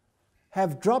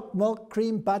 have dropped milk,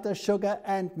 cream, butter, sugar,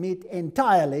 and meat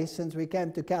entirely since we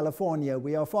came to California.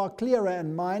 We are far clearer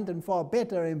in mind and far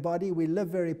better in body. We live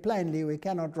very plainly. We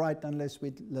cannot write unless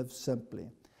we live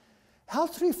simply.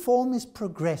 Health reform is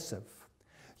progressive.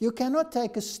 You cannot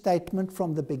take a statement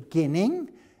from the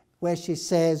beginning where she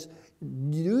says,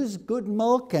 use good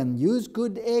milk and use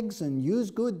good eggs and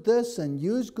use good this and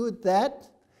use good that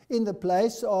in the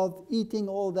place of eating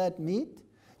all that meat.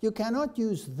 You cannot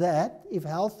use that if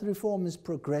health reform is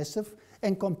progressive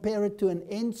and compare it to an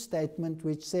end statement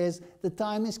which says the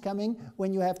time is coming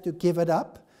when you have to give it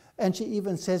up. And she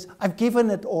even says, I've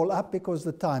given it all up because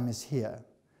the time is here.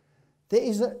 There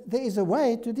is a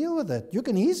way to deal with it. You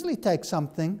can easily take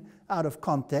something out of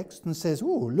context and says,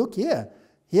 oh, look here.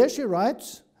 Here she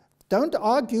writes, don't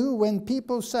argue when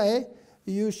people say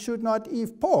you should not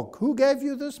eat pork. Who gave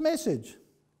you this message?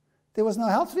 There was no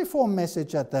health reform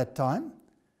message at that time.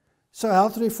 So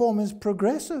health reform is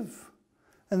progressive.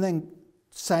 And then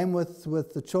same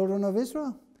with the children of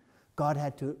Israel. God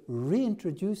had to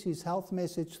reintroduce his health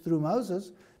message through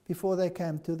Moses before they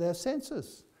came to their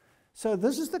senses. So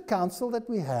this is the counsel that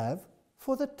we have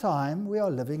for the time we are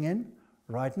living in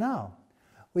right now.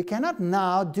 We cannot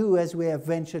now do as we have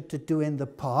ventured to do in the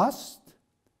past.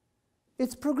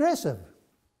 It's progressive.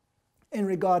 In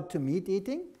regard to meat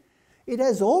eating, it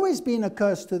has always been a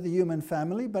curse to the human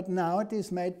family, but now it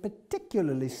is made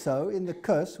particularly so in the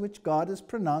curse which God has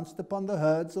pronounced upon the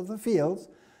herds of the fields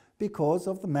because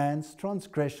of the man's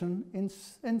transgression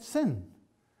and sin.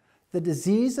 The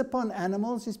disease upon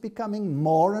animals is becoming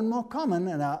more and more common,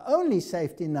 and our only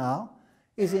safety now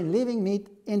is in leaving meat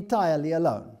entirely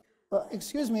alone. Well,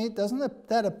 excuse me, doesn't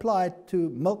that apply to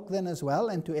milk then as well,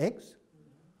 and to eggs?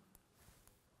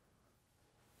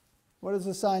 What does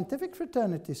the scientific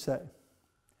fraternity say?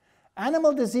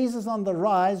 Animal diseases on the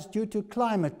rise due to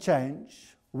climate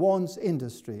change, warns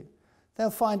industry.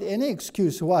 They'll find any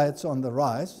excuse why it's on the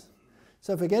rise.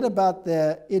 So forget about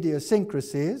their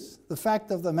idiosyncrasies. The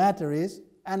fact of the matter is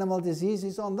animal disease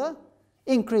is on the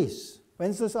increase.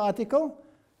 When's this article?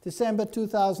 December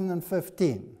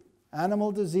 2015.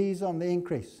 Animal disease on the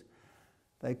increase.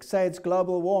 They say it's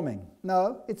global warming.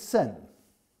 No, it's sin.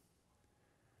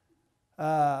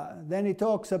 Then he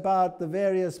talks about the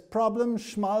various problems.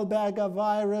 Schmalberger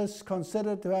virus,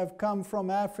 considered to have come from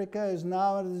Africa, is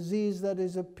now a disease that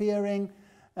is appearing,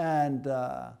 and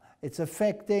it's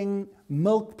affecting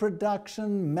milk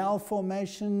production,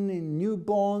 malformation in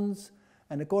newborns,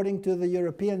 and according to the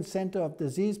European Centre of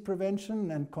Disease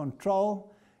Prevention and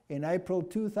Control, in April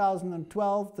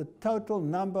 2012, the total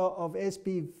number of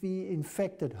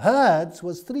SPV-infected herds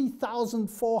was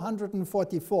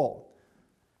 3,444.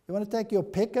 You want to take your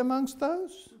pick amongst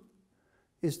those?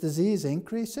 Is disease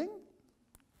increasing?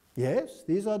 Yes,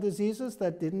 these are diseases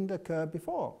that didn't occur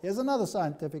before. Here's another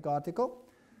scientific article.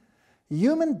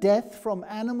 Human death from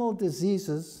animal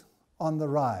diseases on the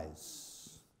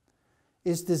rise.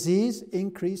 Is disease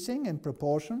increasing in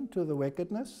proportion to the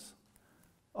wickedness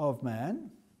of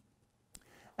man?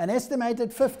 An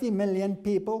estimated 50 million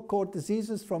people caught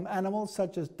diseases from animals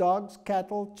such as dogs,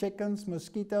 cattle, chickens,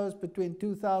 mosquitoes between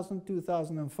 2000 and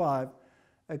 2005.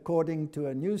 According to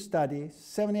a new study,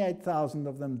 78,000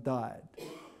 of them died.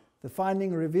 The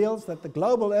finding reveals that the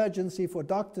global urgency for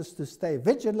doctors to stay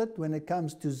vigilant when it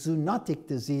comes to zoonotic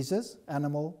diseases,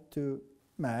 animal to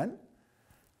man.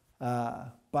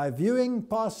 By viewing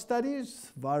past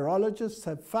studies, virologists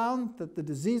have found that the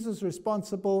diseases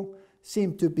responsible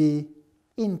seem to be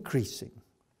increasing.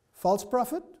 False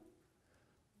prophet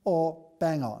or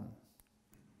bang on?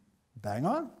 Bang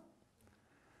on.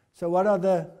 So what are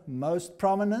the most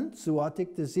prominent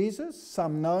zoonotic diseases?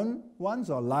 Some known ones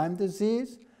are Lyme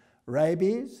disease,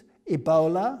 rabies,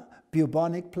 Ebola,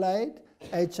 bubonic plague,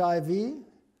 HIV.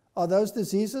 Are those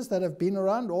diseases that have been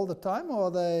around all the time, or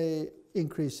are they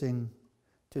increasing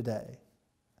today?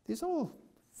 These are all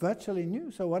virtually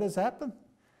new. So what has happened?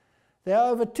 There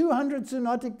are over 200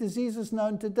 zoonotic diseases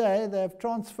known today. They have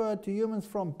transferred to humans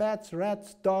from bats,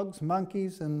 rats, dogs,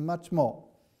 monkeys, and much more.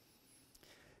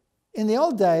 In the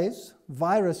old days,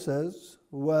 viruses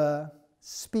were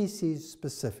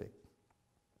species-specific.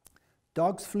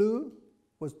 Dog's flu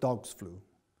was dog's flu.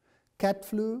 Cat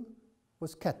flu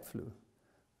was cat flu.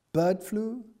 Bird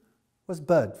flu was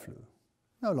bird flu.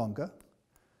 No longer.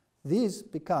 These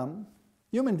become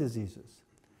human diseases.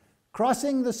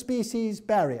 Crossing the species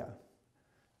barrier.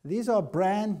 These are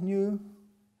brand new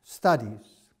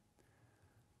studies.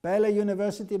 Baylor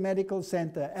University Medical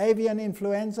Center. Avian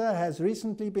influenza has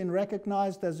recently been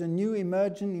recognized as a new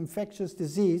emerging infectious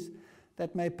disease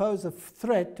that may pose a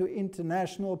threat to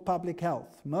international public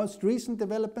health. Most recent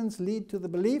developments lead to the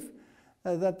belief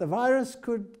that the virus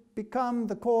could become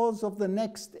the cause of the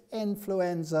next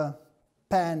influenza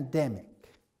pandemic.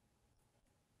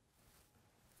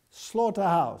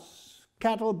 Slaughterhouse,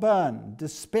 cattle burn,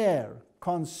 despair,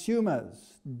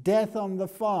 consumers, death on the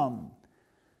farm.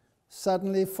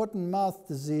 Suddenly, foot and mouth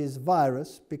disease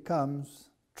virus becomes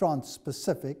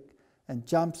trans-specific and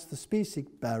jumps the species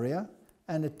barrier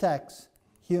and attacks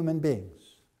human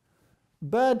beings.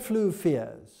 Bird flu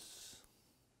fears.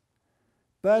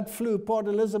 Bird flu, Port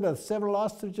Elizabeth. Several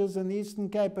ostriches in the Eastern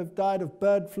Cape have died of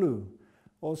bird flu,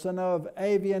 also known as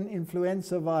avian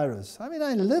influenza virus. I mean,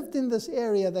 I lived in this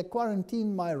area. They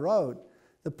quarantined my road.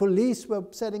 The police were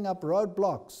setting up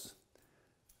roadblocks.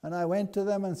 And I went to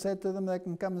them and said to them they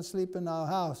can come and sleep in our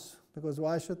house, because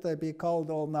why should they be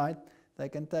cold all night? They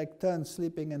can take turns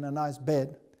sleeping in a nice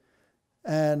bed.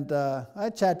 And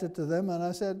I chatted to them and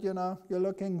I said, you know, you're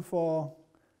looking for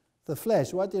the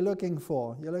flesh. What are you looking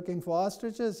for? You're looking for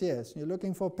ostriches? Yes. You're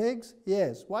looking for pigs?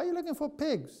 Yes. Why are you looking for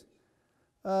pigs?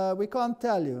 We can't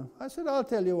tell you. I said, I'll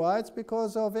tell you why. It's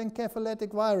because of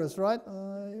encephalitic virus, right?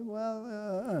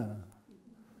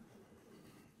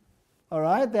 All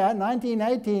right, there,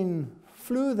 1918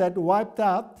 flu that wiped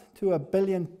out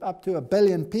up to a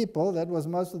billion people. That was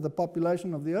most of the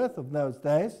population of the earth of those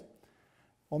days,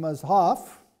 almost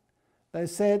half. They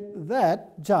said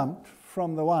that jumped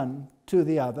from the one to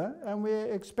the other, and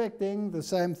we're expecting the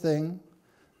same thing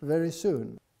very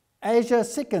soon. Asia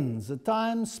sickens, a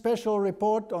Times special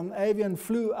report on avian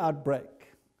flu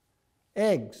outbreak.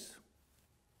 Eggs.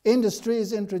 Industry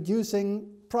is introducing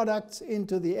products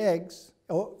into the eggs,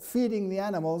 or feeding the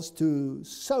animals to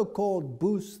so-called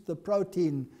boost the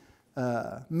protein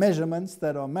measurements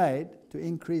that are made to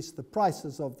increase the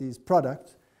prices of these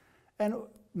products. And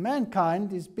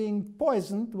mankind is being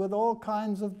poisoned with all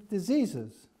kinds of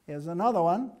diseases. Here's another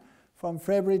one from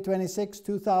February 26,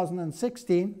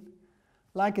 2016.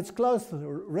 Like its close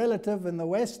relative in the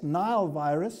West, Nile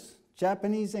virus,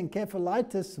 Japanese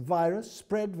encephalitis virus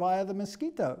spread via the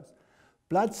mosquitoes.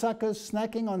 Bloodsuckers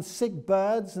snacking on sick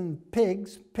birds and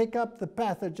pigs pick up the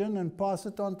pathogen and pass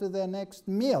it on to their next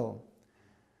meal.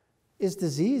 Is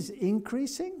disease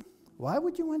increasing? Why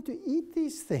would you want to eat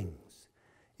these things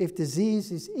if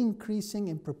disease is increasing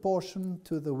in proportion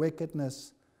to the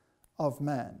wickedness of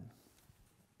man?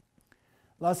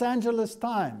 Los Angeles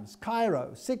Times,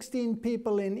 Cairo, 16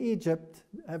 people in Egypt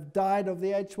have died of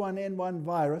the H1N1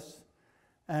 virus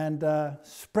and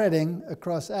spreading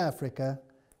across Africa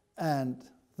and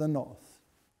the north.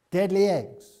 Deadly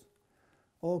eggs,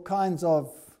 all kinds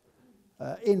of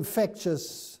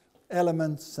infectious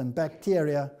elements and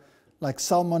bacteria like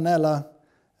Salmonella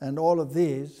and all of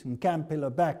these, and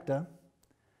Campylobacter.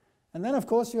 And then, of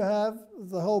course, you have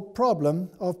the whole problem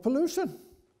of pollution.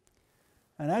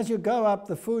 And as you go up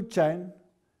the food chain,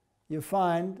 you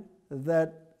find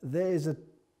that there is a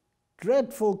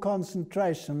dreadful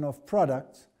concentration of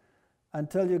products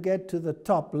until you get to the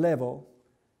top level.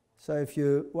 So if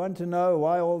you want to know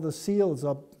why all the seals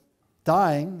are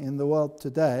dying in the world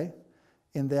today,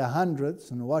 in their hundreds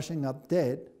and washing up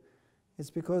dead, it's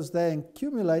because they're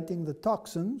accumulating the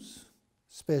toxins,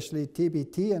 especially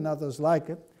TBT and others like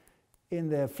it, in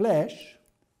their flesh.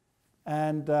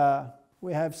 And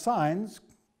we have signs,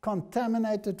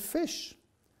 contaminated fish.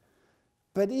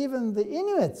 But even the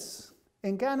Inuits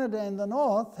in Canada in the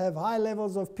north have high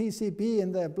levels of PCB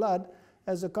in their blood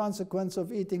as a consequence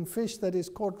of eating fish that is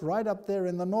caught right up there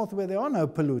in the north where there are no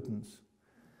pollutants.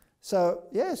 So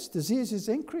yes, disease is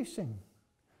increasing.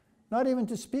 Not even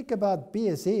to speak about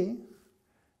BSE,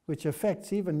 which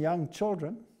affects even young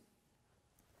children.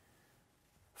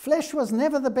 Flesh was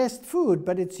never the best food,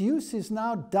 but its use is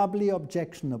now doubly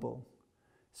objectionable.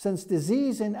 Since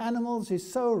disease in animals is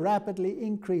so rapidly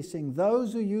increasing,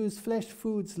 those who use flesh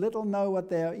foods little know what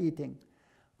they are eating.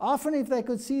 Often if they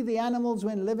could see the animals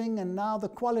when living and now the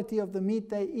quality of the meat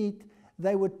they eat,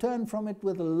 they would turn from it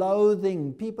with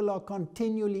loathing. People are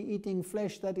continually eating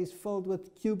flesh that is filled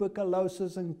with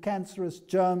tuberculosis and cancerous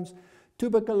germs.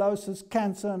 Tuberculosis,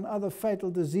 cancer, and other fatal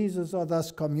diseases are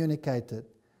thus communicated.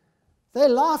 They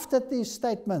laughed at these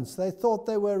statements. They thought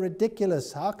they were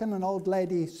ridiculous. How can an old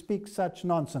lady speak such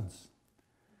nonsense?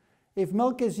 If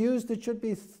milk is used, it should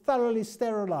be thoroughly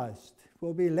sterilized. It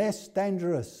will be less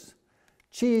dangerous.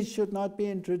 Cheese should not be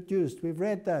introduced. We've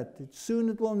read that. Soon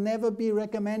it will never be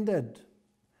recommended.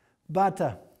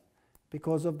 Butter,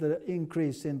 because of the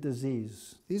increase in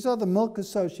disease. These are the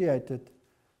milk-associated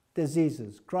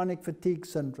diseases: chronic fatigue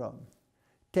syndrome,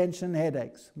 tension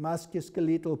headaches,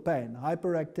 musculoskeletal pain,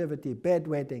 hyperactivity,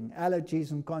 bedwetting,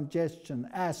 allergies and congestion,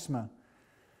 asthma,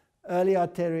 early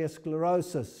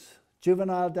arteriosclerosis,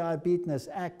 juvenile diabetes,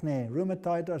 acne,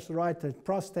 rheumatoid arthritis,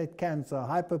 prostate cancer,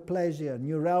 hyperplasia,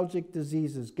 neuralgic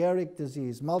diseases, Gehrig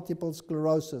disease, multiple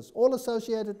sclerosis, all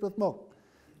associated with milk,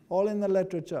 all in the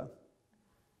literature.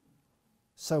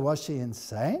 So was she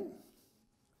insane?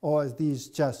 Or are these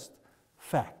just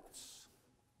facts?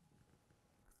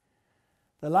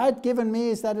 The light given me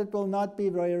is that it will not be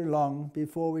very long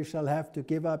before we shall have to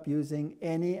give up using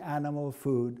any animal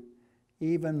food.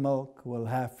 Even milk will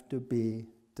have to be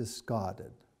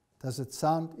discarded. Does it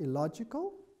sound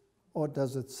illogical? or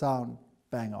does it sound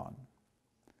bang on?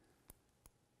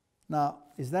 Now,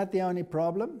 is that the only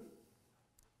problem?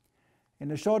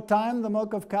 In a short time, the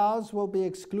milk of cows will be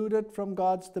excluded from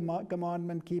God's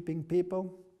commandment-keeping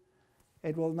people.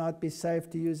 It will not be safe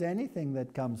to use anything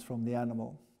that comes from the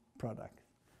animal product.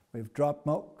 We've dropped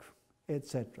milk,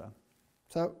 etc.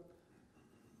 So,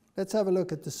 let's have a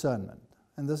look at discernment.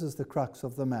 And this is the crux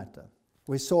of the matter.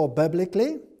 We saw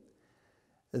biblically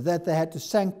that they had to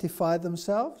sanctify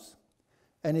themselves.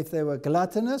 And if they were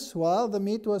gluttonous while the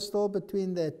meat was still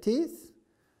between their teeth,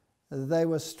 they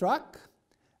were struck.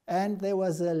 And there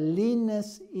was a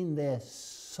leanness in their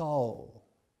soul.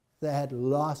 They had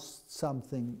lost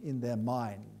something in their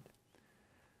mind.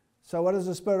 So what does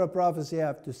the spirit of prophecy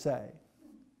have to say?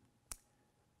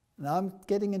 Now I'm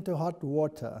getting into hot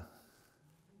water.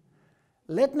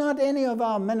 Let not any of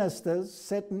our ministers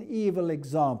set an evil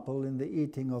example in the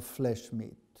eating of flesh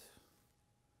meat.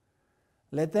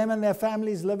 Let them and their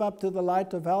families live up to the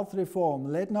light of health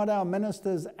reform. Let not our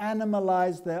ministers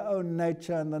animalize their own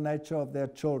nature and the nature of their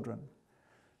children.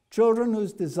 Children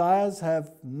whose desires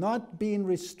have not been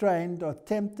restrained are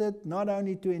tempted not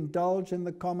only to indulge in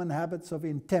the common habits of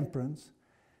intemperance,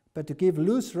 but to give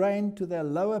loose rein to their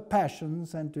lower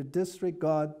passions and to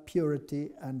disregard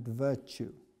purity and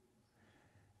virtue.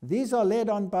 These are led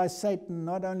on by Satan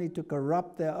not only to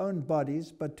corrupt their own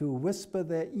bodies, but to whisper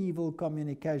their evil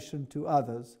communication to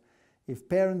others. If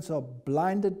parents are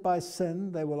blinded by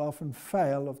sin, they will often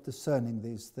fail of discerning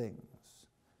these things.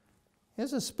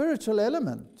 Here's a spiritual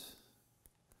element.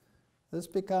 This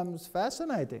becomes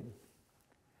fascinating.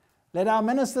 Let our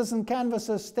ministers and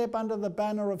canvassers step under the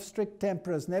banner of strict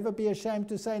temperance. Never be ashamed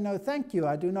to say, no, thank you,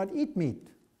 I do not eat meat.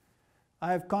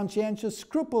 I have conscientious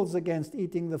scruples against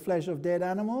eating the flesh of dead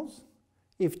animals.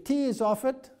 If tea is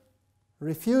offered,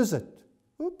 refuse it.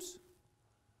 Oops.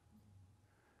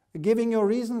 Giving your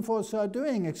reason for so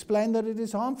doing, explain that it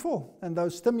is harmful, and though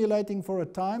stimulating for a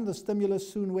time, the stimulus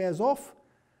soon wears off,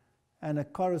 and a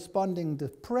corresponding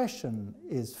depression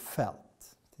is felt.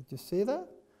 Did you see that?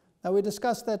 Now, we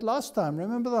discussed that last time.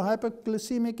 Remember the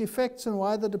hypoglycemic effects and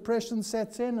why the depression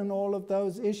sets in and all of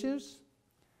those issues?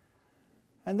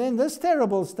 And then this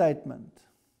terrible statement.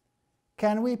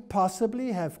 Can we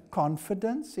possibly have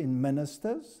confidence in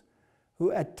ministers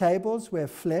who at tables where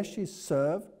flesh is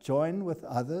served join with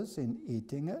others in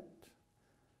eating it?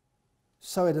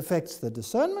 So it affects the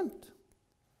discernment.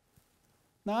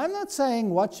 Now, I'm not saying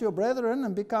watch your brethren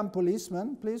and become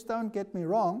policemen. Please don't get me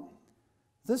wrong.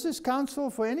 This is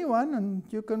counsel for anyone, and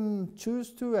you can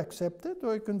choose to accept it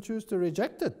or you can choose to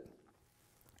reject it.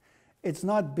 It's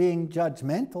not being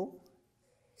judgmental.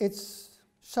 It's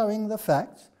showing the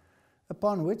facts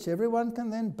upon which everyone can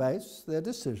then base their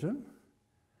decision.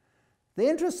 The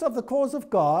interests of the cause of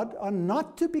God are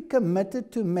not to be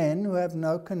committed to men who have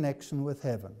no connection with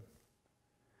heaven.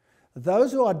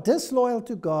 Those who are disloyal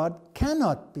to God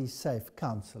cannot be safe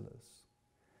counselors.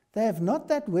 They have not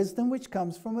that wisdom which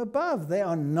comes from above. They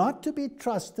are not to be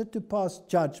trusted to pass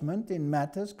judgment in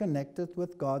matters connected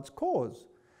with God's cause,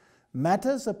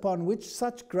 matters upon which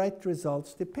such great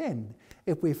results depend.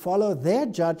 If we follow their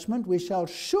judgment, we shall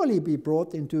surely be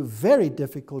brought into very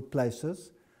difficult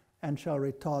places and shall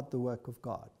retard the work of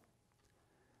God.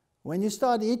 When you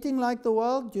start eating like the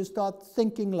world, you start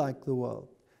thinking like the world.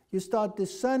 You start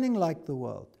discerning like the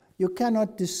world. You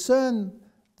cannot discern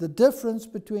the difference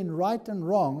between right and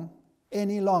wrong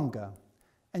any longer,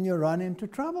 and you run into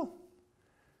trouble.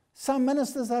 Some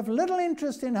ministers have little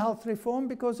interest in health reform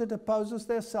because it opposes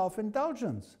their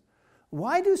self-indulgence.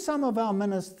 Why do some of our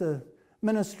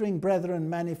ministering brethren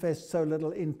manifest so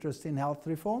little interest in health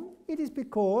reform? It is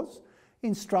because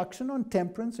instruction on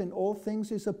temperance in all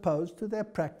things is opposed to their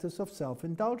practice of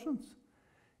self-indulgence.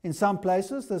 In some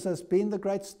places, this has been the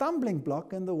great stumbling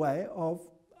block in the way of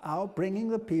our bringing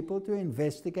the people to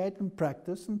investigate and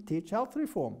practice and teach health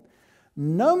reform.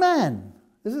 No man,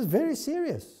 this is very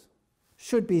serious,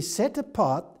 should be set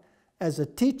apart as a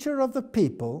teacher of the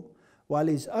people while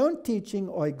his own teaching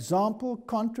or example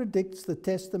contradicts the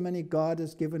testimony God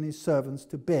has given his servants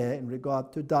to bear in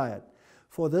regard to diet,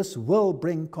 for this will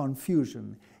bring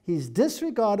confusion. His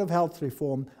disregard of health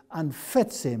reform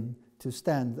unfits him to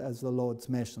stand as the Lord's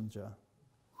messenger.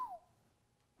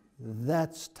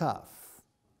 That's tough.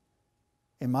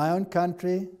 In my own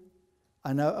country,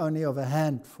 I know only of a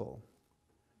handful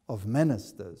of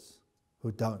ministers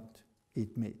who don't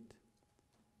eat meat.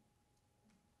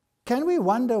 Can we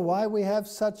wonder why we have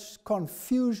such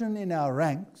confusion in our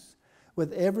ranks,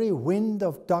 with every wind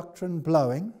of doctrine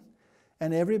blowing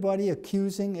and everybody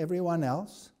accusing everyone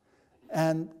else,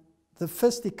 and the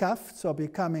fisticuffs are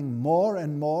becoming more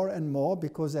and more and more,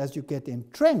 because as you get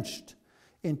entrenched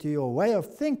into your way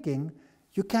of thinking,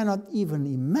 you cannot even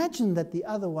imagine that the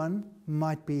other one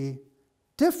might be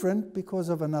different because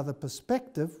of another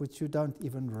perspective which you don't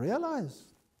even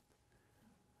realize.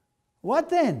 What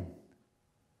then?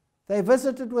 They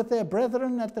visited with their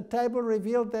brethren at the table,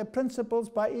 revealed their principles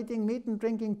by eating meat and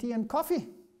drinking tea and coffee.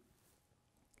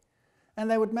 And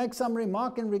they would make some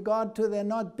remark in regard to their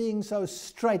not being so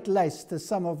straight-laced as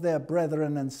some of their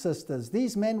brethren and sisters.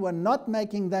 These men were not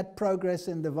making that progress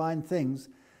in divine things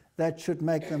that should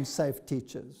make them safe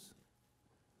teachers.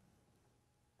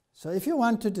 So if you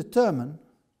want to determine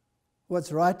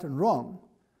what's right and wrong,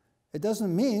 it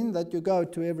doesn't mean that you go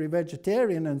to every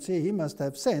vegetarian and say he must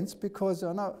have sense, because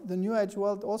the New Age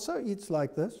world also eats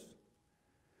like this.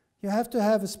 You have to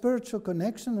have a spiritual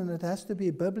connection, and it has to be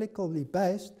biblically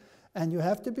based, and you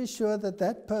have to be sure that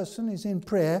that person is in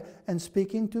prayer and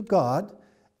speaking to God,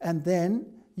 and then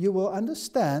you will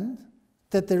understand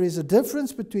that there is a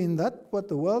difference between that, what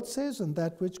the world says, and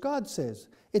that which God says.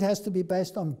 It has to be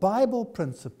based on Bible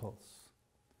principles.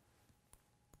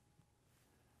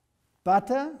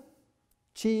 Butter,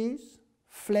 cheese,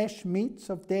 flesh meats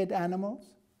of dead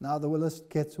animals. Now the list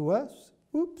gets worse.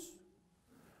 Oops.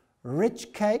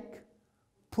 Rich cake,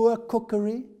 poor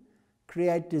cookery,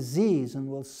 create disease and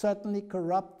will certainly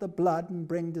corrupt the blood and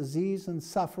bring disease and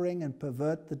suffering and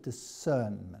pervert the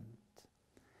discernment.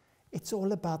 It's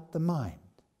all about the mind.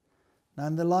 Now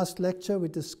in the last lecture we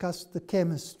discussed the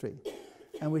chemistry,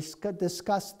 and we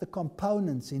discussed the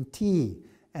components in tea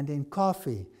and in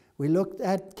coffee. We looked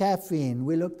at caffeine,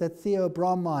 we looked at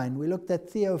theobromine, we looked at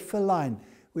theophylline,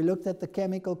 we looked at the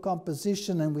chemical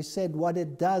composition, and we said what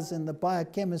it does in the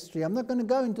biochemistry. I'm not going to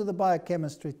go into the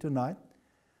biochemistry tonight.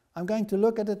 I'm going to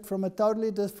look at it from a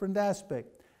totally different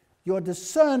aspect. Your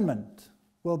discernment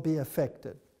will be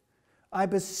affected. I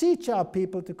beseech our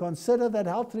people to consider that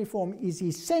health reform is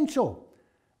essential,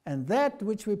 and that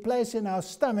which we place in our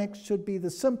stomachs should be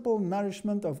the simple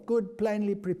nourishment of good,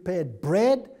 plainly prepared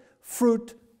bread,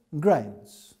 fruit,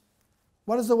 grains.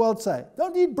 What does the world say?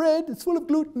 Don't eat bread, it's full of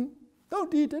gluten.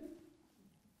 Don't eat it.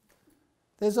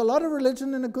 There's a lot of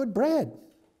religion in a good bread.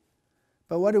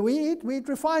 But what do we eat? We eat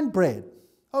refined bread.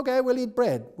 Okay, we'll eat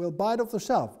bread. We'll buy it off the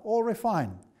shelf, all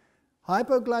refined.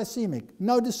 Hypoglycemic,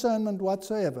 no discernment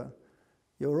whatsoever.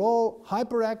 You're all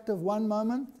hyperactive one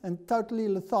moment and totally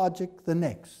lethargic the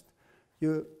next.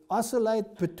 You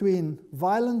oscillate between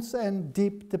violence and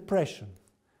deep depression.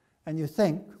 And you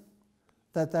think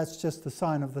that that's just a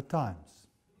sign of the times.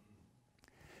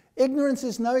 Ignorance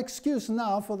is no excuse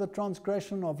now for the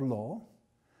transgression of law.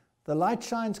 The light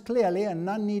shines clearly, and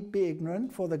none need be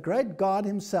ignorant, for the great God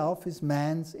himself is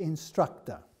man's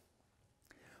instructor.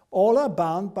 All are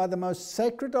bound by the most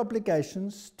sacred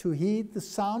obligations to heed the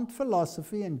sound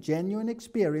philosophy and genuine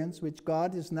experience which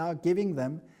God is now giving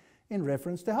them in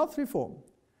reference to health reform.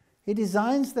 He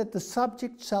designs that the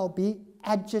subject shall be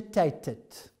agitated.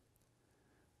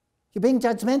 You're being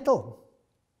judgmental.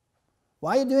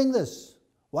 Why are you doing this?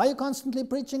 Why are you constantly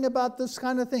preaching about this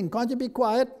kind of thing? Can't you be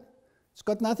quiet? It's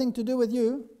got nothing to do with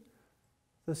you.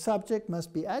 The subject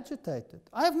must be agitated.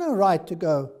 I have no right to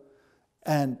go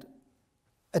and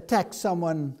attack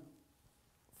someone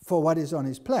for what is on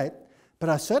his plate, but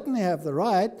I certainly have the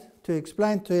right to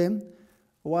explain to him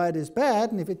why it is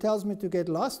bad, and if he tells me to get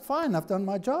lost, fine, I've done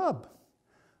my job.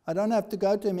 I don't have to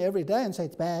go to him every day and say,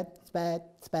 it's bad, it's bad,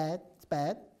 it's bad, it's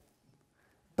bad.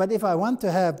 But if I want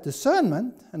to have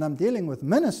discernment, and I'm dealing with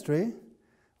ministry,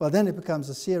 well, then it becomes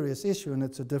a serious issue, and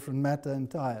it's a different matter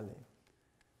entirely.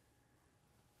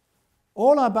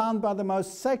 All are bound by the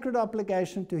most sacred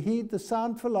obligation to heed the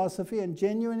sound philosophy and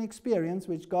genuine experience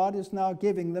which God is now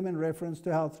giving them in reference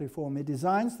to health reform. He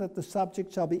designs that the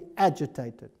subject shall be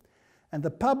agitated, and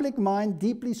the public mind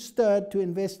deeply stirred to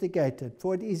investigate it.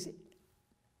 For this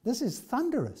is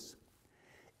thunderous.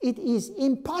 It is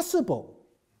impossible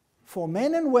for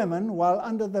men and women, while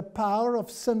under the power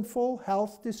of sinful,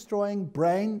 health-destroying,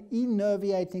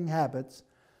 brain-enervating habits,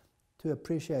 to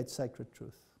appreciate sacred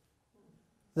truth.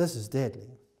 This is deadly.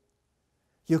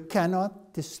 You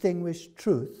cannot distinguish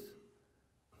truth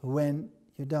when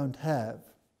you don't have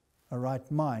a right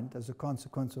mind as a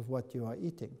consequence of what you are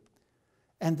eating.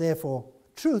 And therefore,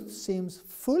 truth seems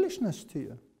foolishness to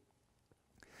you.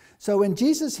 So when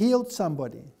Jesus healed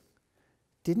somebody,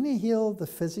 didn't he heal the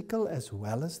physical as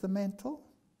well as the mental?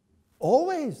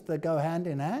 Always, they go hand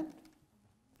in hand.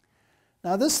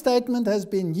 Now, this statement has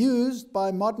been used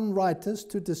by modern writers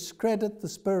to discredit the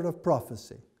spirit of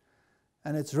prophecy.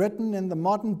 And it's written in the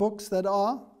modern books that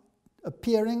are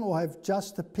appearing or have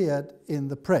just appeared in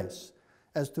the press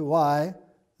as to why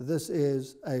this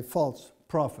is a false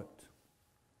prophet.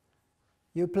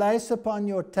 You place upon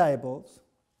your tables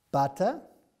butter,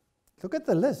 Look at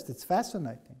the list, it's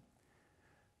fascinating.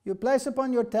 You place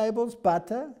upon your tables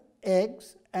butter,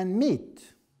 eggs, and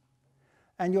meat,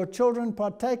 and your children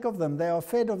partake of them. They are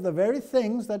fed of the very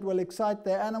things that will excite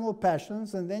their animal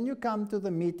passions, and then you come to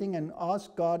the meeting and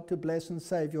ask God to bless and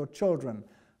save your children.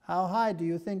 How high do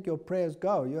you think your prayers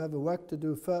go? You have a work to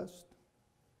do first.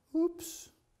 Oops.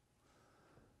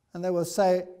 And they will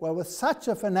say, well, with such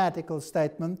a fanatical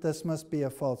statement, this must be a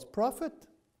false prophet.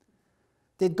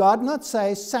 Did God not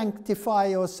say, sanctify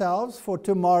yourselves, for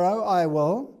tomorrow I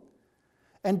will?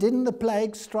 And didn't the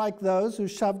plague strike those who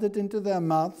shoved it into their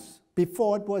mouths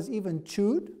before it was even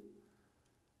chewed?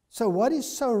 So what is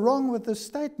so wrong with this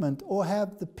statement? Or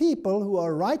have the people who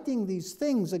are writing these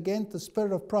things against the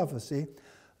spirit of prophecy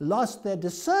lost their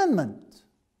discernment?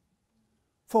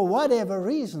 For whatever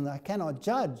reason, I cannot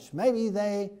judge. Maybe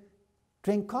they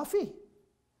drink coffee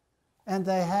and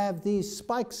they have these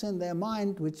spikes in their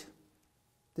mind which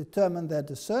determine their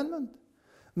discernment.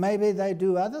 Maybe they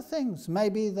do other things.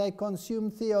 Maybe they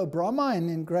consume theobromine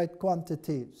in great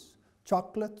quantities,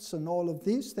 chocolates and all of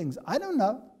these things. I don't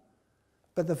know.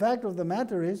 But the fact of the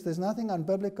matter is there's nothing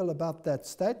unbiblical about that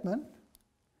statement.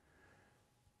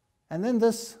 And then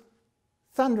this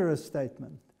thunderous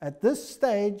statement. At this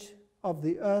stage of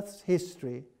the earth's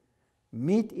history,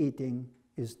 meat eating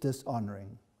is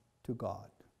dishonoring to God.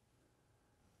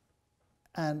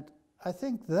 And I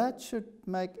think that should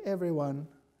make everyone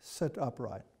sit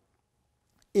upright.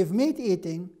 If meat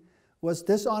eating was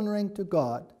dishonoring to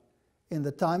God in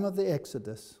the time of the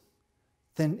Exodus,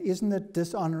 then isn't it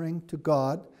dishonoring to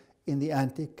God in the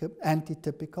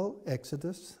antitypical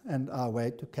Exodus and our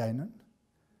way to Canaan?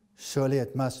 Surely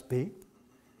it must be.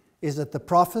 Is it the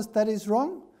prophet that is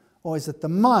wrong, or is it the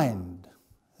mind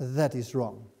that is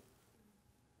wrong?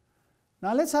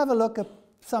 Now let's have a look at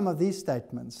some of these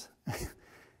statements.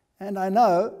 And I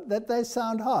know that they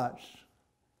sound harsh.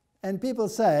 And people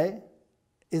say,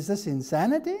 is this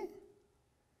insanity?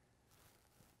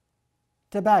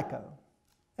 Tobacco,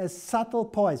 a subtle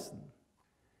poison.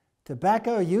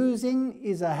 Tobacco using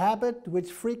is a habit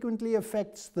which frequently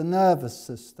affects the nervous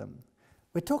system.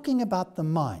 We're talking about the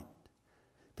mind.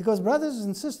 Because, brothers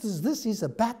and sisters, this is a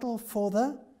battle for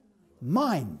the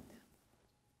mind.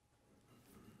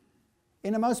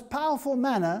 In a most powerful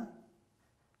manner,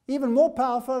 even more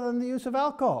powerful than the use of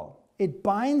alcohol. It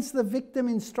binds the victim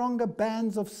in stronger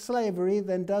bands of slavery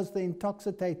than does the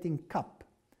intoxicating cup.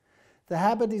 The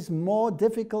habit is more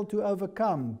difficult to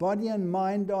overcome. Body and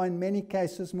mind are in many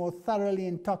cases more thoroughly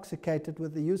intoxicated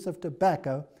with the use of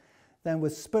tobacco than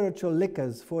with spiritual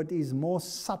liquors, for it is more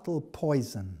subtle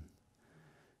poison.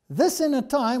 This in a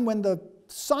time when the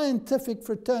scientific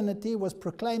fraternity was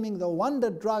proclaiming the wonder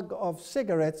drug of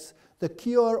cigarettes, the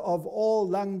cure of all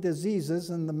lung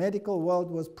diseases, and the medical world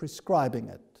was prescribing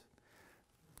it.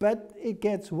 But it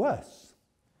gets worse.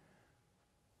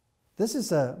 This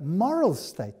is a moral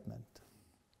statement.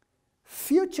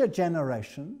 Future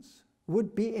generations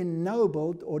would be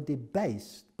ennobled or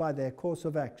debased by their course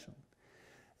of action.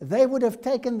 They would have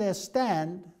taken their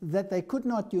stand that they could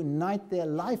not unite their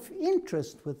life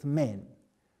interest with men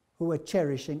who were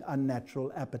cherishing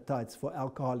unnatural appetites for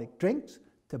alcoholic drinks,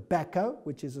 tobacco,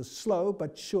 which is a slow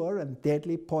but sure and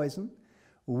deadly poison,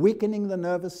 weakening the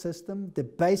nervous system,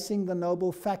 debasing the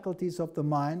noble faculties of the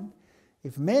mind.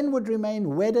 If men would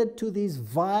remain wedded to these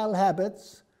vile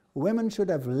habits, women should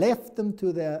have left them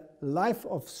to their life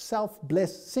of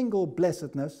single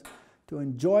blessedness to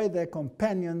enjoy their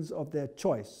companions of their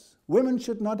choice. Women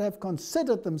should not have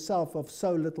considered themselves of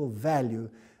so little value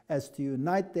as to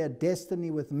unite their destiny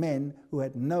with men who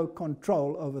had no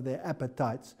control over their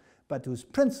appetites, but whose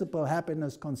principal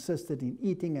happiness consisted in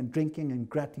eating and drinking and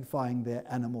gratifying their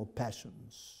animal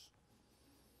passions.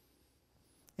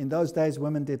 In those days,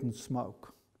 women didn't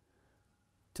smoke.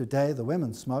 Today, the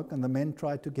women smoke and the men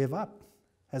try to give up.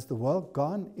 Has the world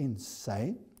gone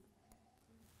insane?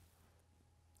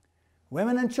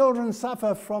 Women and children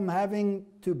suffer from having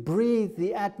to breathe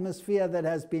the atmosphere that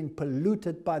has been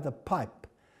polluted by the pipe,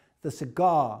 the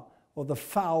cigar, or the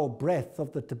foul breath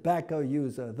of the tobacco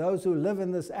user. Those who live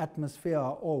in this atmosphere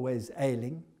are always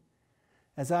ailing.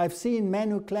 As I've seen men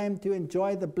who claim to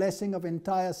enjoy the blessing of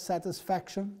entire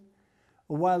satisfaction,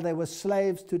 while they were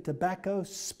slaves to tobacco,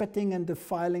 spitting and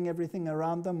defiling everything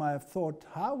around them, I have thought,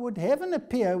 how would heaven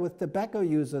appear with tobacco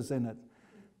users in it?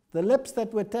 The lips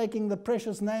that were taking the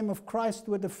precious name of Christ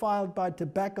were defiled by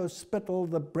tobacco spittle,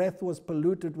 the breath was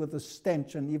polluted with a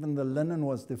stench, and even the linen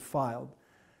was defiled.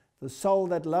 The soul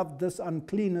that loved this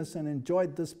uncleanness and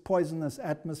enjoyed this poisonous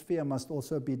atmosphere must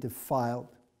also be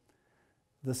defiled.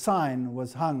 The sign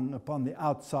was hung upon the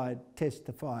outside,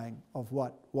 testifying of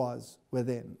what was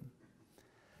within.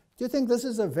 Do you think this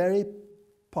is a very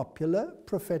popular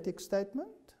prophetic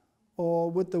statement? Or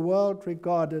would the world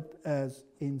regard it as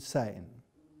insane?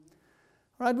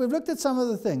 Right, we've looked at some of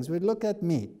the things. We'd look at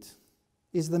meat.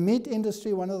 Is the meat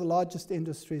industry one of the largest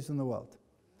industries in the world?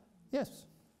 Yes.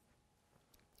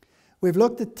 We've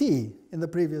looked at tea in the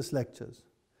previous lectures.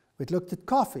 We've looked at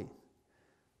coffee.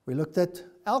 We looked at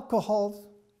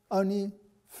alcohol only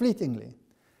fleetingly.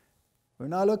 We've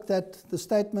now looked at the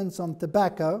statements on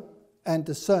tobacco and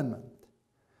discernment.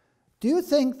 Do you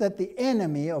think that the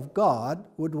enemy of God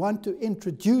would want to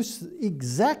introduce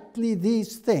exactly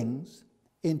these things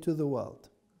into the world?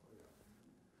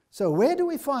 So where do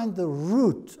we find the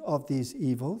root of these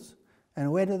evils,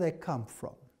 and where do they come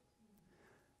from?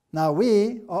 Now,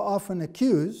 we are often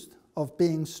accused of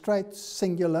being straight,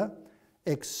 singular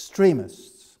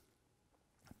extremists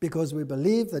because we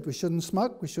believe that we shouldn't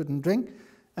smoke, we shouldn't drink,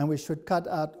 and we should cut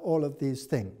out all of these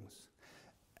things.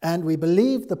 And we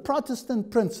believe the Protestant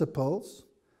principles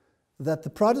that the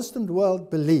Protestant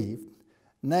world believed,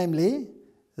 namely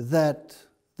that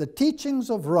the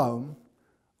teachings of Rome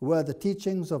were the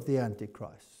teachings of the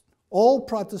Antichrist. All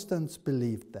Protestants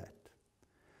believed that.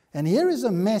 And here is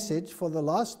a message for the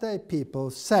last day people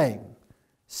saying,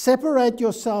 separate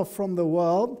yourself from the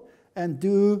world and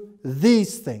do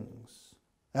these things.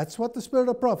 That's what the Spirit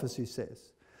of Prophecy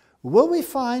says. Will we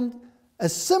find a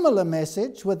similar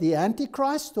message with the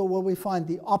Antichrist, or will we find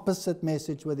the opposite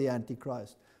message with the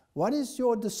Antichrist? What is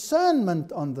your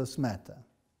discernment on this matter?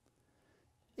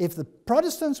 If the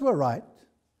Protestants were right,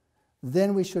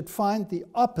 then we should find the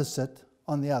opposite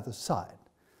on the other side.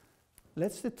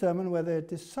 Let's determine whether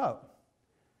it is so.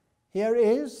 Here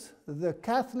is the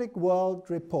Catholic World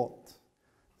Report.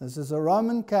 This is a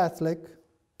Roman Catholic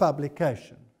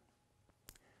publication.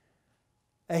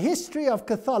 A history of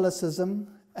Catholicism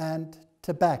and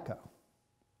tobacco.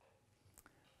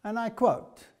 And I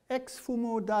quote, Ex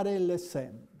fumo dare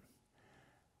lecem.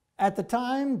 At the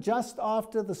time, just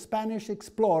after the Spanish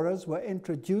explorers were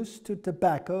introduced to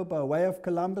tobacco by way of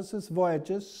Columbus's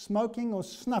voyages, smoking or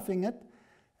snuffing it,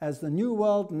 as the New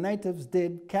World natives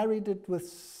did, carried it with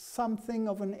something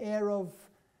of an air of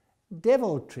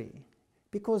deviltry,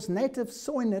 because natives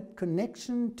saw in it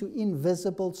connection to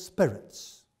invisible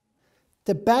spirits.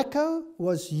 Tobacco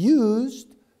was used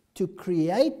to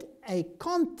create a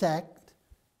contact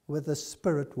with the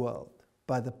spirit world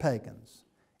by the pagans.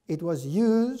 It was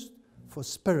used for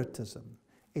spiritism.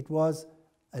 It was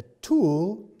a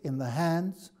tool in the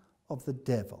hands of the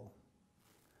devil.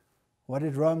 What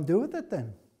did Rome do with it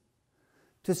then?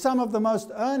 To some of the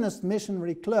most earnest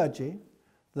missionary clergy,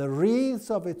 the wreaths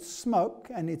of its smoke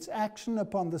and its action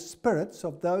upon the spirits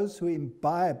of those who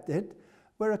imbibed it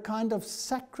were a kind of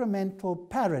sacramental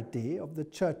parody of the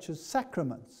church's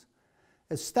sacraments,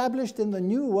 established in the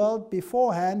New World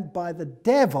beforehand by the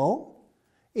devil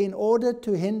in order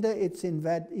to hinder its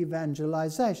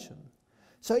evangelization.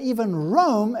 So even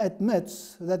Rome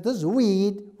admits that this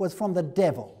weed was from the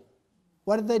devil.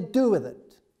 What did they do with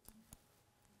it?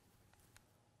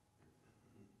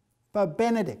 Pope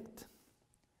Benedict.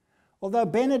 Although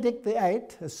Benedict VIII,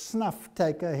 a snuff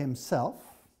taker himself,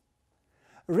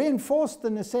 reinforced the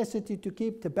necessity to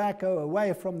keep tobacco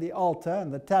away from the altar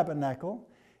and the tabernacle,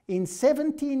 in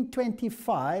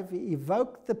 1725 he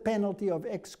evoked the penalty of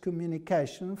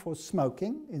excommunication for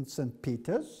smoking in St.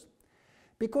 Peter's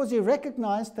because he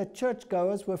recognized that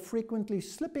churchgoers were frequently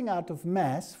slipping out of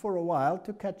Mass for a while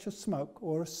to catch a smoke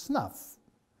or a snuff.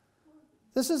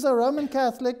 This is a Roman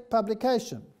Catholic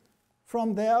publication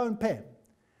from their own pen.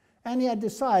 And he had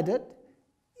decided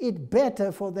it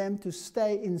better for them to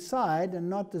stay inside and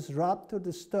not disrupt or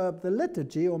disturb the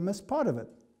liturgy or miss part of it.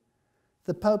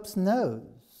 The Pope's nose.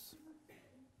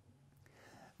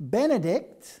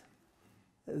 Benedict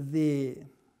the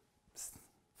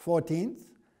 14th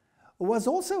was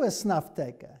also a snuff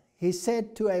taker. He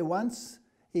said to have once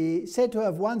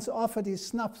offered his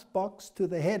snuff box to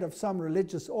the head of some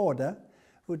religious order,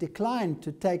 who declined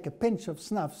to take a pinch of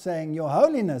snuff, saying, "Your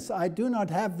Holiness, I do not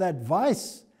have that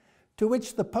vice." To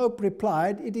which the Pope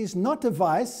replied, "It is not a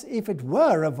vice. If it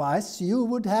were a vice, you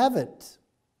would have it."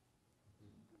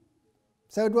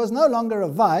 So it was no longer a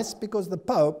vice because the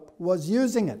Pope was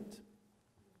using it.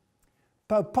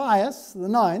 Pope Pius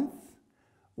IX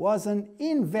was an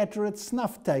inveterate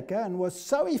snuff taker and was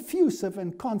so effusive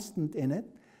and constant in it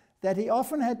that he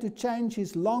often had to change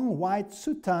his long white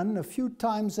soutane a few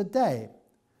times a day.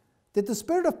 Did the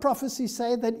Spirit of Prophecy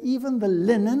say that even the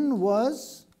linen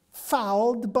was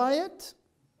fouled by it?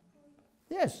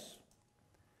 Yes.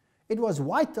 It was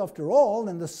white after all,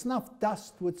 and the snuff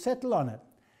dust would settle on it.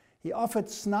 He offered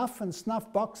snuff and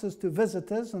snuff boxes to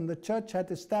visitors, and the church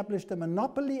had established a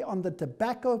monopoly on the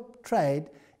tobacco trade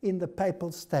in the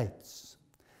Papal States.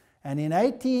 And in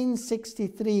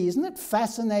 1863, isn't it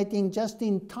fascinating, just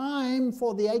in time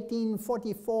for the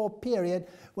 1844 period,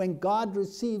 when God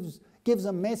gives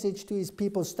a message to his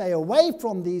people, stay away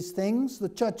from these things, the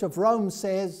Church of Rome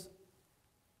says,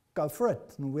 go for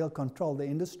it, and we'll control the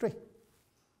industry.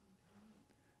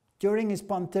 During his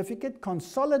pontificate,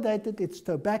 consolidated its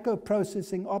tobacco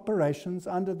processing operations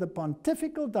under the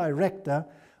pontifical director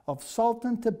of salt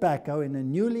and tobacco in a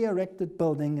newly erected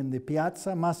building in the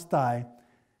Piazza Mastai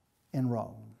in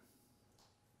Rome.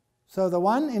 So the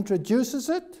one introduces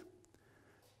it,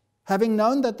 having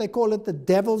known that they call it the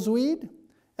devil's weed,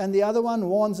 and the other one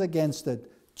warns against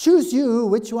it. Choose you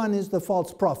which one is the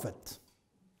false prophet.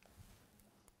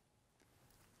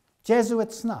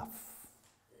 Jesuit snuff.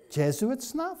 Jesuit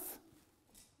snuff.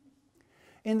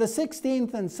 In the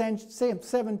 16th and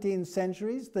 17th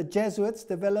centuries, the Jesuits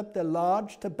developed their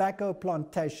large tobacco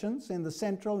plantations in the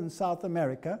Central and South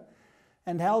America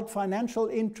and held financial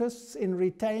interests in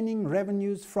retaining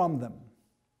revenues from them.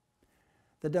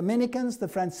 The Dominicans, the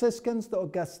Franciscans, the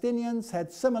Augustinians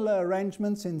had similar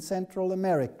arrangements in Central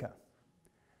America.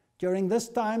 During this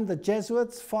time, the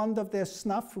Jesuits, fond of their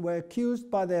snuff, were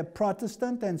accused by their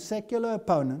Protestant and secular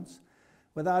opponents,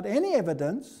 without any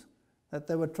evidence, that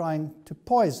they were trying to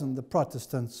poison the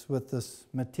Protestants with this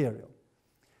material.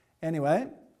 Anyway,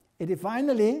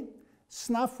 finally,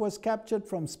 snuff was captured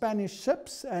from Spanish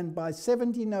ships, and by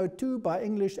 1702 by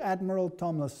English Admiral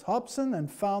Thomas Hobson,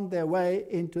 and found their way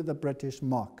into the British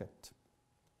market.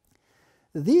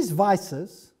 These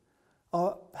vices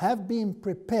have been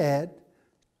prepared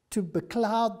to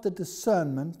becloud the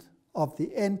discernment of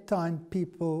the end-time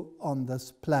people on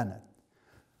this planet.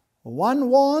 One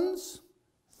warns,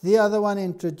 the other one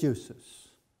introduces.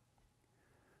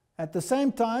 At the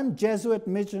same time, Jesuit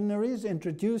missionaries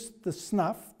introduced the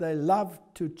snuff they loved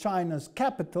to China's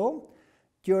capital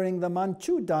during the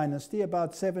Manchu dynasty about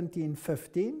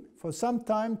 1715. For some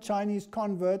time, Chinese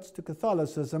converts to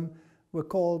Catholicism were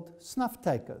called snuff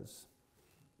takers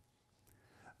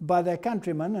by their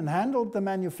countrymen and handled the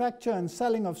manufacture and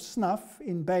selling of snuff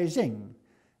in Beijing.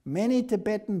 Many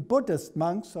Tibetan Buddhist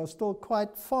monks are still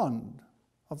quite fond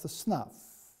of the snuff.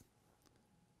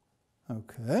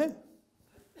 Okay.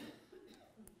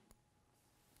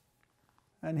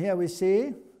 And here we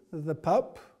see the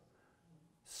Pope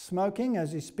smoking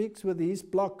as he speaks with the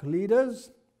East Bloc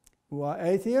leaders who are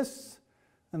atheists,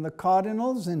 and the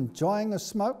cardinals enjoying a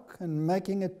smoke and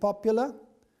making it popular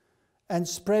and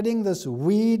spreading this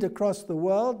weed across the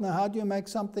world. Now, how do you make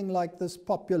something like this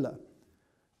popular?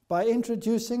 By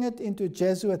introducing it into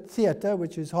Jesuit theater,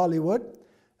 which is Hollywood,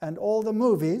 and all the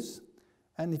movies.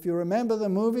 And if you remember the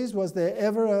movies, was there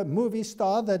ever a movie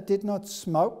star that did not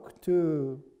smoke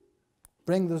to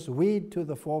bring this weed to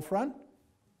the forefront?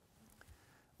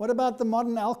 What about the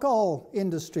modern alcohol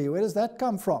industry? Where does that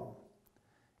come from?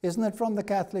 Isn't it from the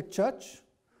Catholic Church?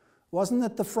 Wasn't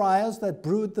it the friars that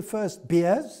brewed the first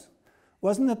beers?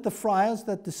 Wasn't it the friars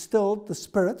that distilled the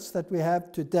spirits that we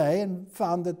have today and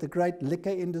founded the great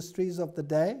liquor industries of the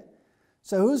day?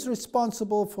 So who's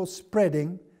responsible for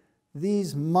spreading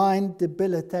these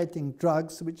mind-debilitating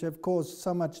drugs which have caused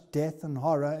so much death and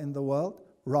horror in the world?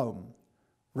 Rome.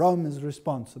 Rome is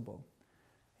responsible.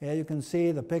 Here you can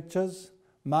see the pictures.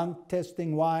 Monk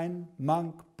testing wine,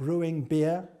 monk brewing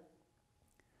beer.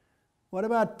 What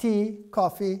about tea,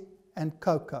 coffee, and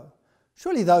cocoa?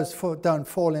 Surely those don't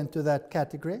fall into that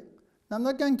category. Now, I'm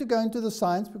not going to go into the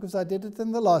science because I did it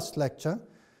in the last lecture.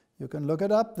 You can look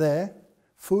it up there.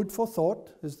 Food for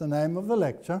Thought is the name of the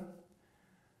lecture.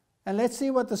 And let's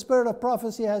see what the Spirit of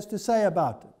Prophecy has to say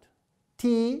about it.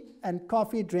 Tea and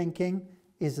coffee drinking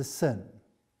is a sin.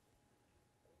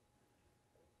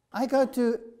 I go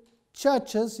to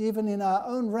churches, even in our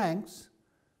own ranks,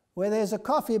 where there's a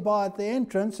coffee bar at the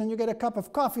entrance and you get a cup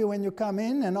of coffee when you come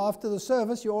in, and after the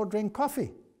service you all drink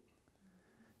coffee.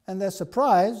 And they're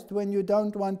surprised when you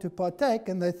don't want to partake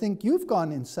and they think you've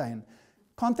gone insane.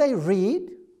 Can't they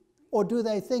read? Or do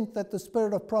they think that the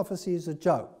Spirit of Prophecy is a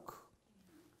joke?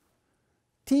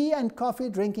 Tea and coffee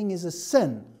drinking is a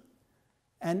sin,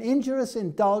 an injurious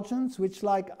indulgence which,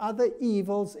 like other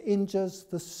evils, injures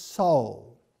the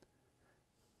soul.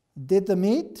 Did the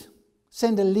meat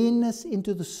send a leanness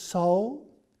into the soul?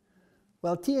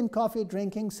 Well, tea and coffee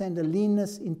drinking send a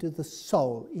leanness into the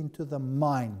soul, into the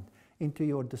mind, into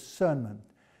your discernment.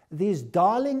 These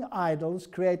darling idols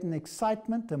create an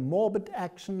excitement, a morbid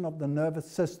action of the nervous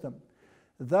system.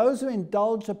 Those who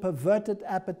indulge a perverted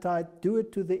appetite do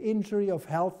it to the injury of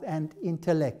health and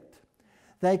intellect.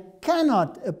 They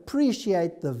cannot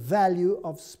appreciate the value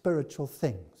of spiritual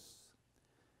things.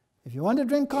 If you want to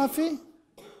drink coffee,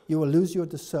 you will lose your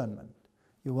discernment.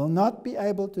 You will not be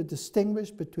able to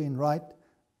distinguish between right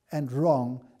and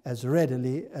wrong as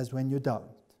readily as when you don't.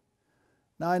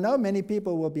 Now, I know many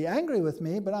people will be angry with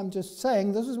me, but I'm just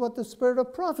saying this is what the spirit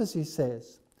of prophecy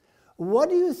says. What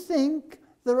do you think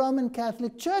the Roman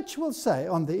Catholic Church will say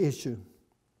on the issue?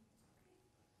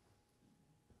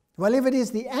 Well, if it is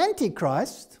the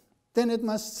Antichrist, then it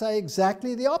must say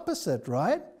exactly the opposite,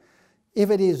 right?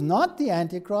 If it is not the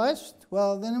Antichrist,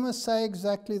 well, then it must say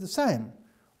exactly the same,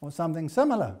 or something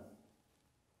similar.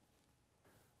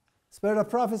 Spirit of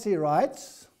Prophecy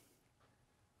writes,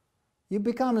 you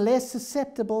become less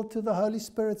susceptible to the Holy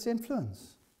Spirit's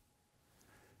influence.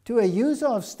 To a user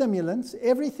of stimulants,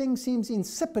 everything seems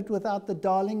insipid without the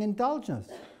darling indulgence.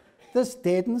 This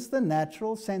deadens the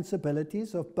natural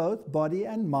sensibilities of both body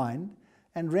and mind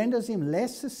and renders him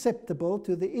less susceptible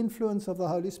to the influence of the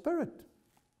Holy Spirit.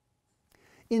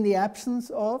 In the absence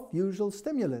of usual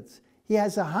stimulants, he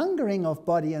has a hungering of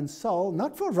body and soul,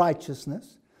 not for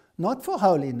righteousness, not for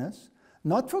holiness,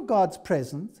 not for God's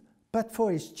presence, but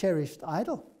for his cherished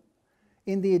idol.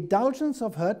 In the indulgence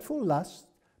of hurtful lust,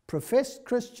 professed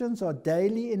Christians are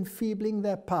daily enfeebling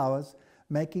their powers,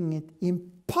 making it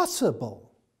impossible,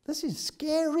 this is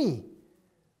scary,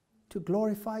 to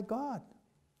glorify God.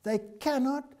 They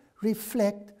cannot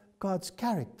reflect God's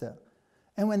character.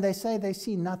 And when they say they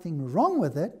see nothing wrong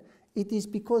with it, it is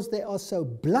because they are so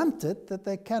blunted that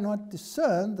they cannot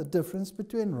discern the difference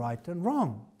between right and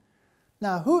wrong.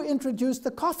 Now, who introduced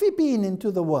the coffee bean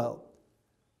into the world?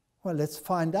 Well, let's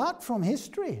find out from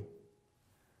history.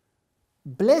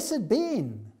 Blessed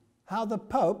being, how the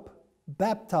Pope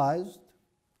baptized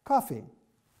coffee.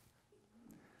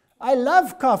 I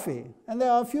love coffee, and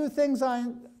there are a few things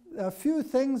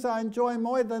I enjoy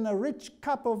more than a rich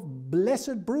cup of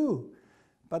blessed brew.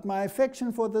 But my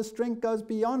affection for this drink goes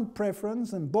beyond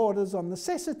preference and borders on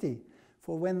necessity.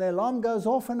 For when the alarm goes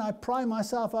off and I pry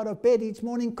myself out of bed each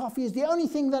morning, coffee is the only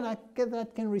thing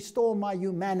that can restore my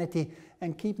humanity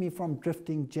and keep me from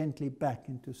drifting gently back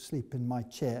into sleep in my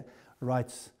chair,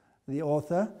 writes the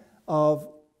author of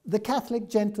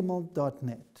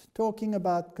thecatholicgentleman.net, talking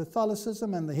about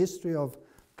Catholicism and the history of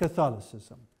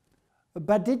Catholicism.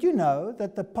 But did you know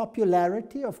that the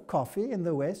popularity of coffee in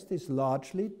the West is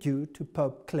largely due to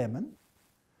Pope Clement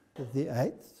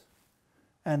VIII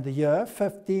and the year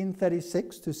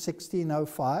 1536 to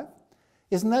 1605?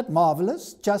 Isn't that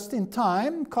marvelous? Just in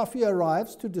time, coffee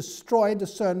arrives to destroy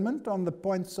discernment on the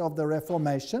points of the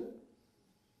Reformation.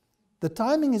 The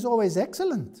timing is always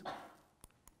excellent.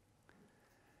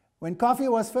 When coffee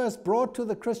was first brought to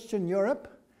the Christian Europe,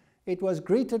 it was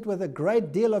greeted with a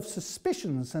great deal of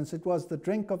suspicion, since it was the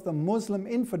drink of the Muslim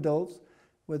infidels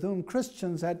with whom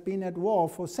Christians had been at war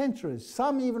for centuries.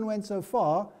 Some even went so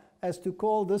far as to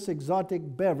call this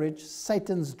exotic beverage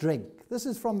Satan's drink. This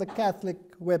is from the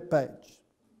Catholic webpage.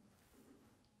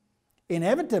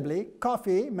 Inevitably,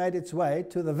 coffee made its way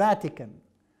to the Vatican,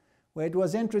 where it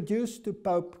was introduced to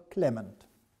Pope Clement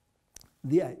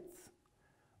VIII.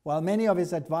 While many of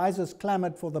his advisors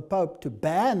clamored for the Pope to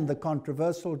ban the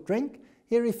controversial drink,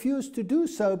 he refused to do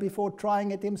so before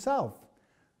trying it himself.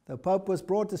 The Pope was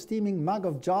brought a steaming mug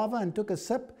of Java and took a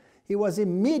sip. He was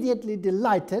immediately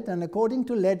delighted, and according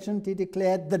to legend, he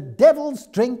declared, "The devil's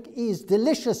drink is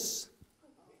delicious.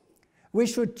 We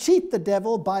should cheat the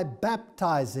devil by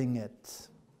baptizing it."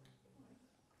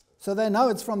 So they know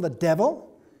it's from the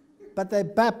devil, but they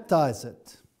baptize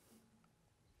it.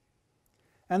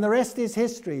 And the rest is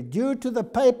history. Due to the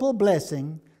papal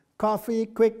blessing, coffee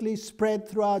quickly spread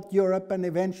throughout Europe and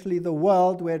eventually the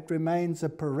world, where it remains a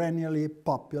perennially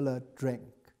popular drink.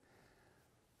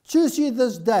 Choose ye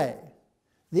this day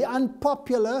the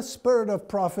unpopular spirit of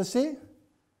prophecy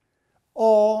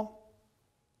or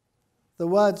the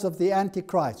words of the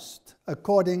Antichrist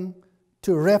according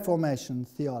to Reformation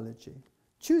theology.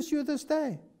 Choose you this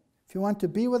day. If you want to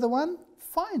be with the one,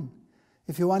 fine.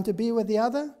 If you want to be with the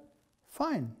other,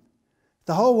 fine.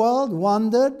 The whole world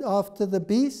wandered after the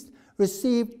beast,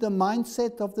 received the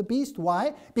mindset of the beast.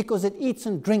 Why? Because it eats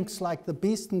and drinks like the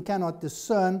beast and cannot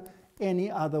discern any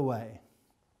other way.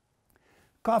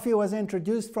 Coffee was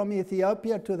introduced from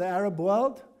Ethiopia to the Arab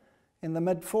world in the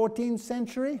mid-14th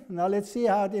century. Now let's see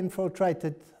how it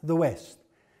infiltrated the West.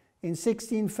 In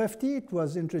 1650, it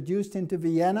was introduced into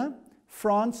Vienna,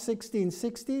 France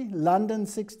 1660, London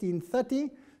 1630,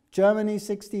 Germany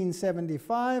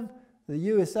 1675, the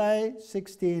USA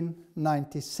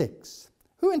 1696.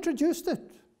 Who introduced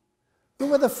it? Who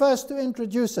were the first to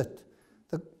introduce it?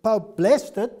 The Pope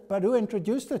blessed it, but who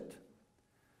introduced it?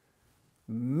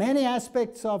 Many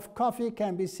aspects of coffee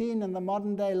can be seen in the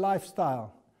modern day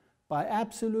lifestyle. By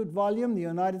absolute volume, the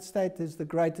United States is the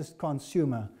greatest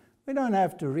consumer. We don't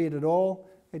have to read it all,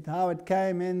 how it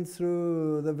came in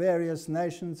through the various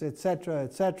nations,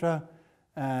 etc.,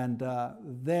 and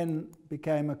then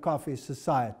became a coffee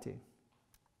society.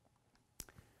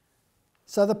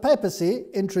 So the papacy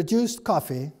introduced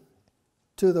coffee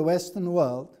to the Western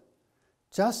world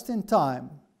just in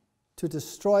time to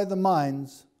destroy the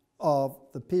minds of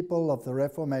the people of the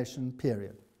Reformation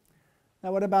period.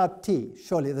 Now, what about tea?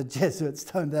 Surely the Jesuits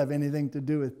don't have anything to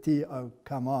do with tea. Oh,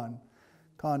 come on.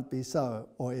 Can't be so,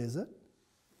 or is it?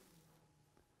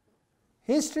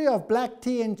 History of black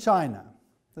tea in China.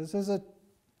 This is an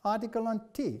article on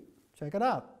tea. Check it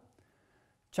out.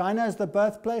 China is the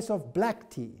birthplace of black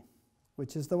tea,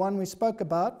 which is the one we spoke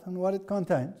about and what it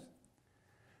contains,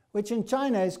 which in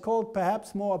China is called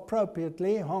perhaps more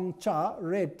appropriately Hongcha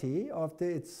red tea, after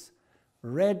its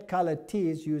red-colored tea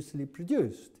is usually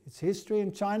produced. Its history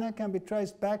in China can be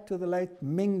traced back to the late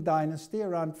Ming Dynasty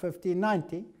around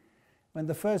 1590, when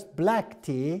the first black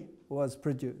tea was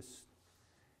produced.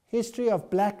 History of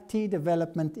black tea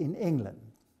development in England.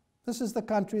 This is the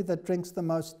country that drinks the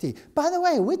most tea. By the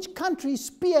way, which country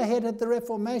spearheaded the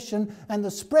Reformation and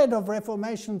the spread of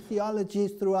Reformation theology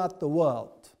throughout the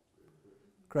world?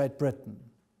 Great Britain.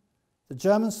 The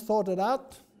Germans thought it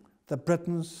out, the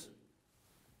Britons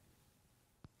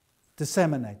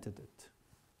disseminated it.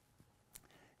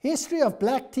 History of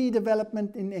black tea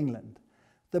development in England.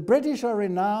 The British are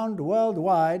renowned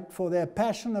worldwide for their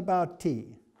passion about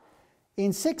tea. In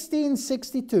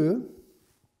 1662,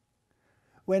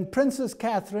 when Princess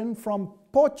Catherine from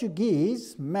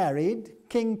Portuguese married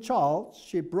King Charles,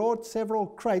 she brought several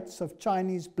crates of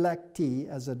Chinese black tea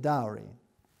as a dowry.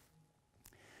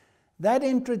 That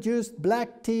introduced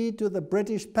black tea to the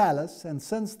British palace, and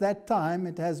since that time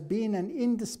it has been an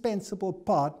indispensable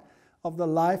part of the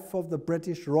life of the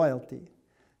British royalty.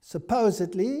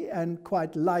 Supposedly, and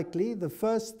quite likely, the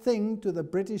first thing to the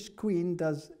British Queen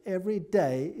does every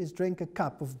day is drink a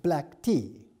cup of black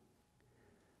tea.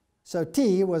 So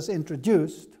tea was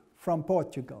introduced from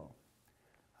Portugal.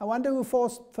 I wonder who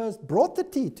first brought the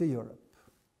tea to Europe.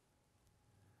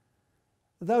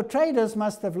 Though traders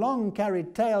must have long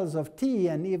carried tales of tea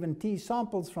and even tea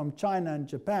samples from China and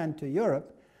Japan to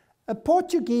Europe, a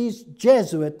Portuguese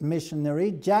Jesuit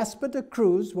missionary, Jasper de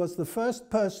Cruz, was the first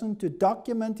person to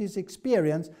document his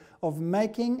experience of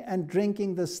making and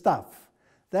drinking the stuff.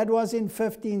 That was in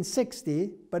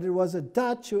 1560, but it was a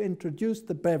Dutch who introduced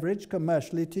the beverage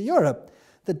commercially to Europe.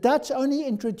 The Dutch only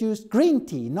introduced green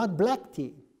tea, not black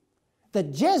tea. The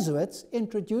Jesuits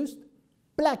introduced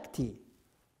black tea.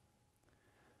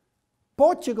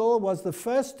 Portugal was the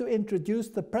first to introduce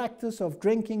the practice of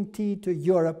drinking tea to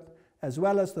Europe, as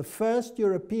well as the first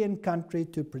European country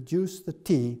to produce the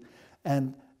tea,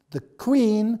 and the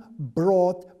Queen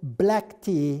brought black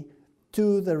tea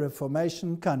to the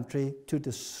Reformation country to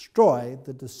destroy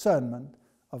the discernment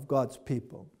of God's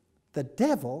people. The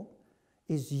devil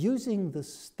is using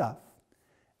this stuff,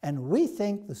 and we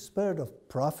think the spirit of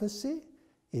prophecy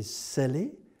is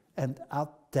silly and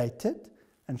outdated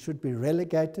and should be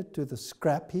relegated to the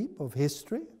scrap heap of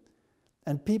history.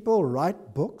 And people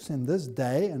write books in this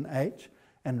day and age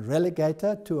and relegate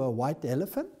her to a white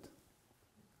elephant.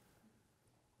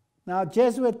 Now,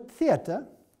 Jesuit theatre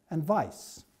and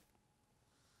vice.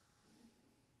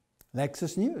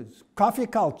 Lexus News. Coffee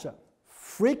culture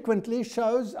frequently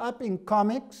shows up in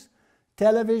comics,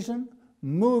 television,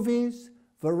 movies,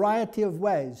 variety of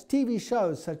ways. TV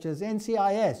shows such as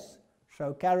NCIS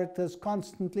show characters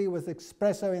constantly with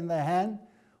espresso in their hand,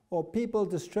 or people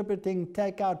distributing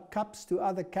take-out cups to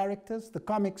other characters. The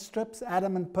comic strips,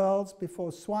 Adam and Pearls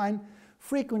Before Swine,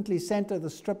 frequently center the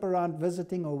strip around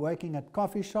visiting or working at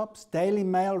coffee shops. Daily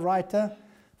Mail writer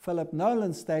Philip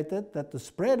Nolan stated that the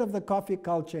spread of the coffee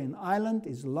culture in Ireland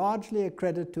is largely a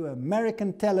credit to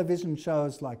American television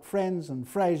shows like Friends and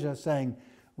Frasier, saying,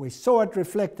 "We saw it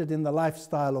reflected in the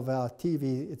lifestyle of our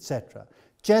TV, etc."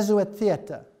 Jesuit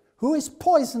theatre. Who is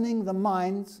poisoning the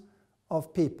minds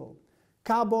of people?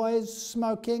 Cowboys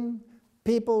smoking,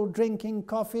 people drinking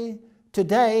coffee.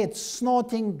 Today it's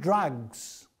snorting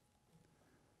drugs.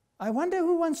 I wonder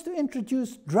who wants to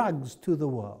introduce drugs to the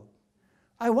world.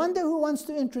 I wonder who wants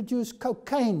to introduce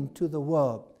cocaine to the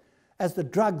world as the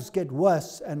drugs get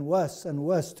worse and worse and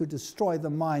worse to destroy the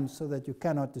mind so that you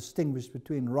cannot distinguish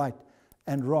between right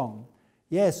and wrong.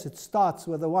 Yes, it starts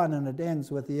with the one and it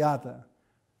ends with the other.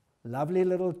 Lovely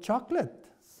little chocolate,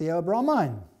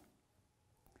 theobromine.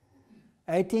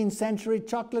 18th century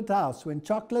chocolate house, when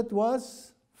chocolate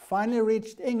was finally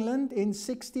reached England in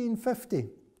 1650.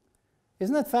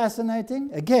 Isn't it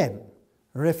fascinating? Again,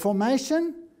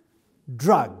 Reformation,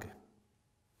 drug.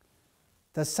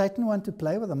 Does Satan want to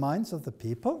play with the minds of the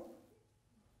people?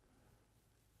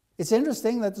 It's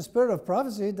interesting that the spirit of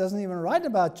prophecy doesn't even write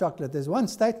about chocolate. There's one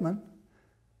statement,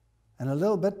 and a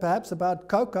little bit perhaps about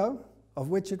cocoa, of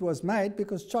which it was made,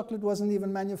 because chocolate wasn't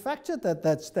even manufactured at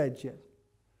that stage yet.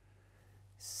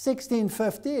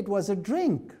 1650, it was a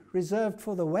drink reserved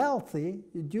for the wealthy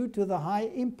due to the high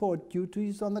import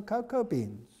duties on the cocoa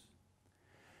beans.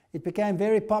 It became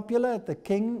very popular at the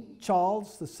King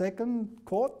Charles II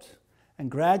court, and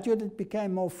gradually it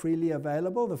became more freely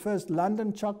available. The first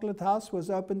London chocolate house was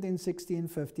opened in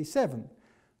 1657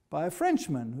 by a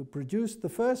Frenchman who produced the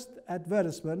first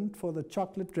advertisement for the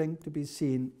chocolate drink to be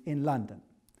seen in London.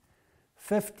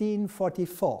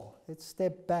 1544, let's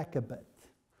step back a bit.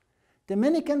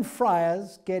 Dominican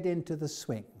friars get into the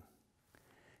swing.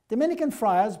 Dominican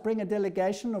friars bring a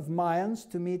delegation of Mayans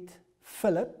to meet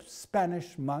Philip,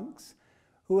 Spanish monks,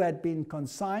 who had been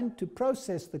consigned to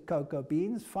process the cocoa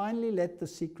beans, finally let the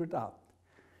secret out.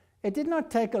 It did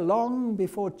not take long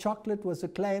before chocolate was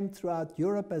acclaimed throughout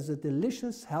Europe as a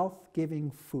delicious,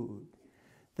 health-giving food.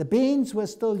 The beans were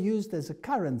still used as a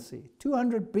currency.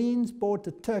 200 beans bought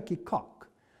a turkey cock.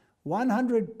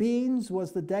 100 beans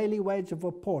was the daily wage of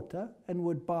a porter and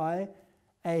would buy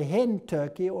a hen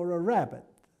turkey or a rabbit.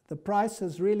 The price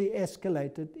has really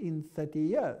escalated in 30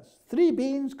 years. 3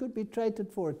 beans could be traded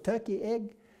for a turkey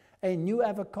egg, a new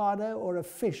avocado, or a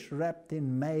fish wrapped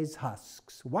in maize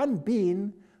husks. 1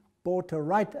 bean bought a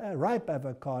ripe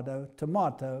avocado,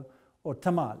 tomato, or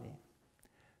tamale.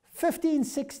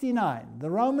 1569, the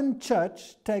Roman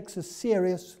Church takes a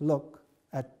serious look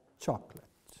at chocolate.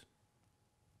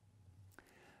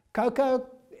 Cocoa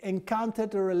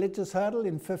encountered a religious hurdle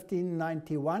in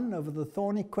 1591 over the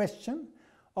thorny question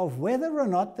of whether or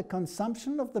not the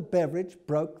consumption of the beverage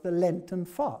broke the Lenten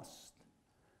fast.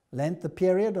 Lent, the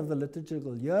period of the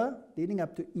liturgical year leading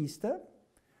up to Easter,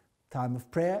 time of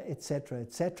prayer, etc.,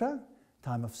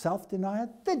 time of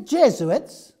self-denial. The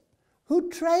Jesuits, who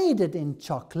traded in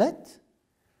chocolate,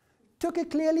 took a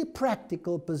clearly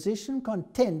practical position,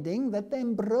 contending that the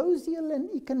ambrosial and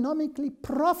economically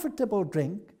profitable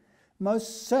drink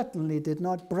most certainly did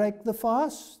not break the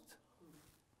fast.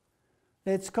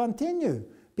 Let's continue.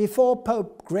 Before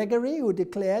Pope Gregory, who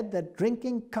declared that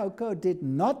drinking cocoa did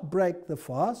not break the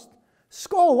fast,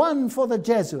 score 1 for the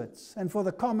Jesuits and for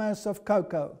the commerce of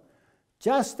cocoa.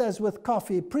 Just as with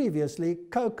coffee previously,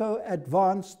 cocoa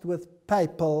advanced with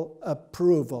papal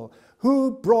approval.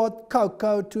 Who brought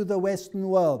cocoa to the Western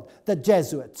world? The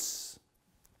Jesuits.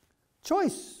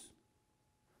 Choice.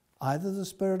 Either the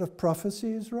spirit of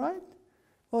prophecy is right,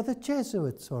 or the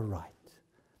Jesuits are right,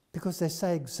 because they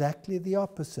say exactly the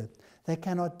opposite. They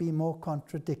cannot be more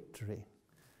contradictory.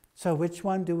 So which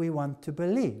one do we want to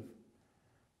believe?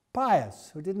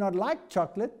 Pius, who did not like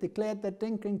chocolate, declared that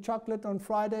drinking chocolate on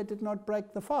Friday did not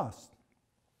break the fast.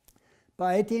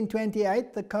 By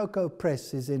 1828, the cocoa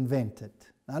press is invented.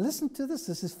 Now listen to this.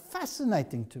 This is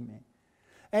fascinating to me.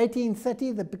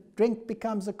 1830, the drink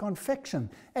becomes a confection.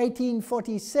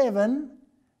 1847,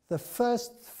 the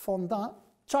first fondant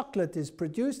chocolate is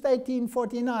produced.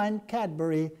 1849,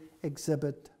 Cadbury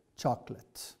exhibit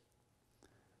chocolate.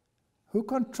 Who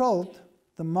controlled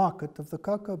the market of the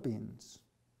cocoa beans?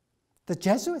 The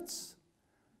Jesuits.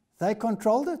 They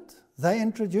controlled it. They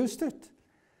introduced it.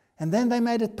 And then they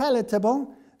made it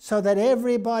palatable so that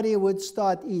everybody would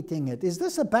start eating it. Is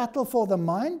this a battle for the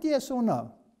mind, yes or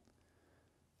no?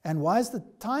 And why is the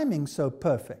timing so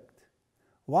perfect?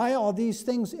 Why are these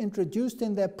things introduced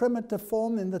in their primitive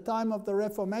form in the time of the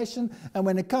Reformation, and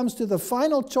when it comes to the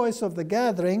final choice of the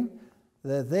gathering,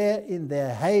 they're there in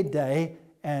their heyday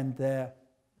and their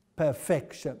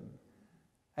perfection?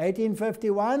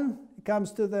 1851, it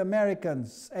comes to the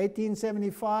Americans.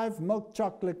 1875, milk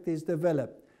chocolate is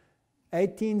developed.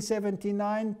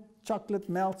 1879, chocolate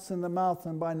melts in the mouth,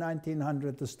 and by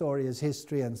 1900, the story is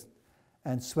history,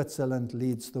 and Switzerland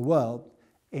leads the world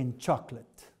in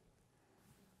chocolate.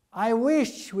 I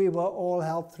wish we were all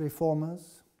health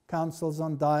reformers, councils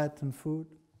on diet and food.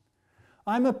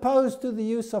 I'm opposed to the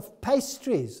use of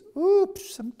pastries.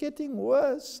 Oops, I'm getting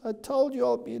worse. I told you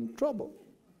I'll be in trouble.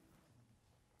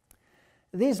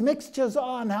 These mixtures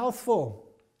are unhealthful.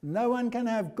 No one can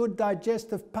have good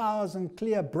digestive powers and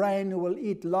clear brain who will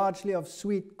eat largely of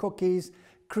sweet cookies,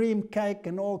 cream cake,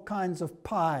 and all kinds of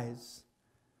pies.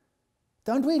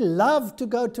 Don't we love to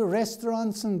go to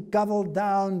restaurants and gobble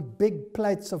down big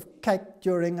plates of cake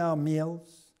during our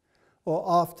meals or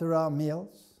after our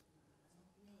meals?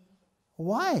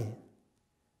 Why?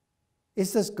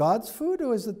 Is this God's food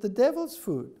or is it the devil's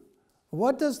food?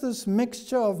 What does this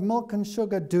mixture of milk and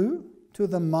sugar do to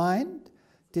the mind?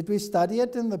 Did we study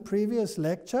it in the previous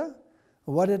lecture?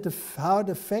 How it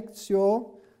affects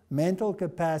your mental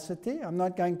capacity? I'm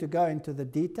not going to go into the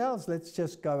details. Let's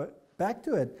just go back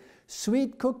to it.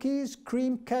 Sweet cookies,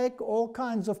 cream cake, all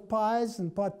kinds of pies,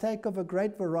 and partake of a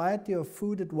great variety of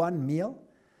food at one meal.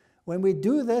 When we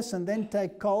do this and then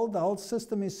take cold, the whole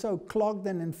system is so clogged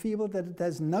and enfeebled that it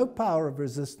has no power of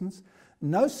resistance,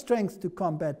 no strength to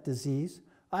combat disease.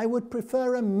 I would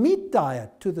prefer a meat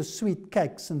diet to the sweet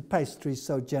cakes and pastries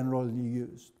so generally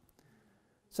used.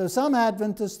 So some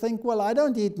Adventists think, well, I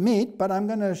don't eat meat, but I'm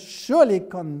going to surely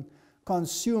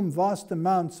consume vast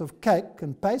amounts of cake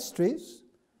and pastries.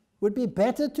 Would be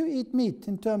better to eat meat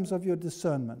in terms of your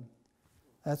discernment.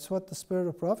 That's what the Spirit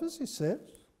of Prophecy says.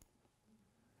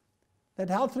 That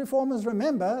health reformers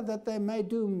remember that they may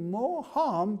do more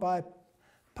harm by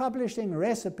publishing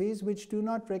recipes which do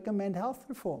not recommend health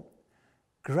reform.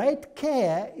 Great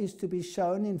care is to be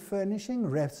shown in furnishing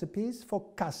recipes for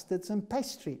custards and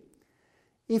pastry.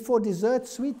 If for dessert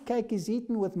sweet cake is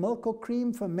eaten with milk or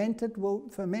cream,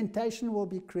 fermentation will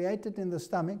be created in the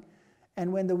stomach,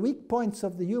 and when the weak points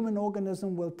of the human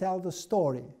organism will tell the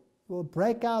story, will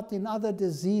break out in other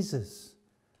diseases.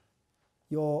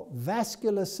 Your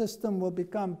vascular system will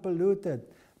become polluted.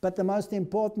 But the most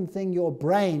important thing, your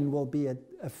brain will be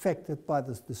affected by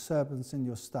this disturbance in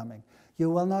your stomach. You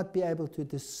will not be able to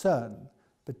discern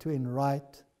between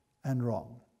right and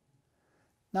wrong.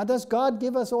 Now, does God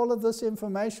give us all of this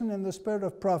information in the spirit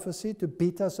of prophecy to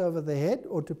beat us over the head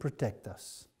or to protect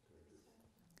us?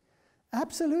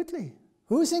 Absolutely.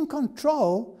 Who's in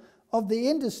control of the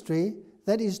industry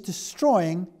that is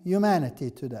destroying humanity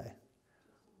today?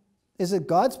 Is it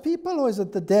God's people or is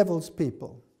it the devil's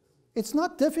people? It's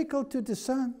not difficult to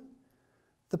discern.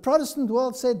 The Protestant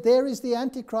world said, there is the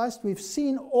Antichrist. We've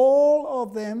seen all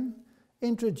of them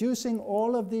introducing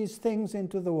all of these things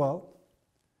into the world.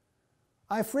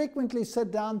 I frequently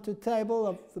sit down to table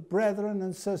of the brethren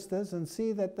and sisters and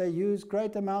see that they use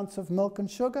great amounts of milk and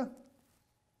sugar.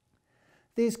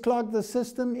 These clog the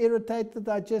system, irritate the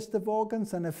digestive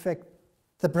organs, and affect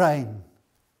the brain.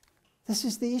 This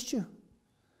is the issue.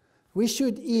 We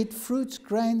should eat fruits,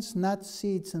 grains, nuts,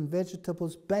 seeds, and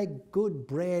vegetables, baked good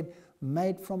bread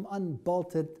made from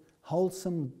unbolted,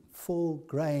 wholesome, full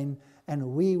grain,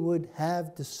 and we would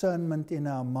have discernment in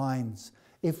our minds.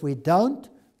 If we don't,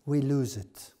 we lose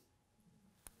it.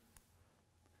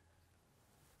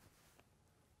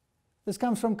 This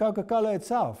comes from Coca-Cola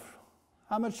itself.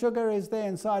 How much sugar is there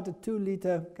inside a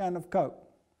 2-liter can of Coke?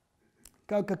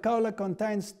 Coca-Cola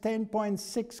contains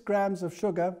 10.6 grams of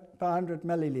sugar per 100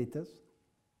 milliliters.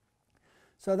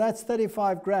 So that's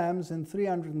 35 grams in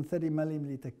 330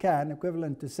 milliliter can,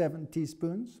 equivalent to 7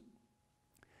 teaspoons.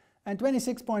 And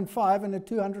 26.5 in a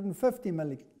 250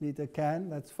 milliliter can,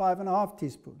 that's 5.5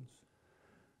 teaspoons.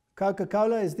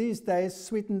 Coca-Cola is these days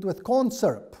sweetened with corn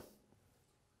syrup.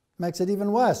 Makes it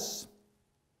even worse.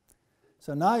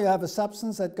 So now you have a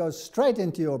substance that goes straight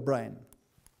into your brain.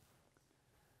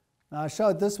 Now I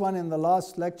showed this one in the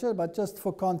last lecture, but just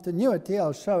for continuity,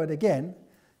 I'll show it again.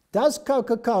 Does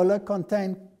Coca-Cola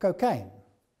contain cocaine?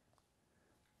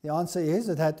 The answer is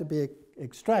it had to be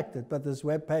extracted, but this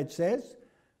webpage says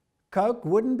Coke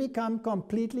wouldn't become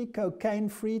completely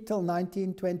cocaine-free till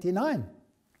 1929,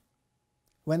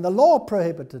 when the law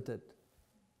prohibited it.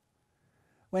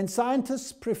 When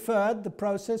scientists preferred the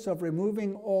process of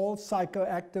removing all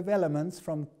psychoactive elements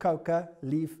from coca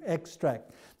leaf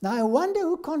extract. Now I wonder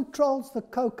who controls the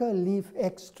coca leaf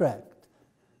extract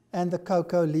and the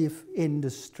cocoa leaf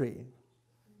industry.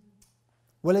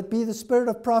 Will it be the spirit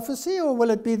of prophecy or will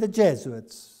it be the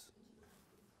Jesuits?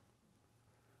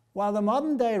 While the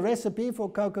modern day recipe for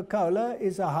Coca-Cola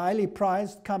is a highly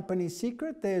prized company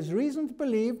secret, there is reason to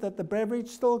believe that the beverage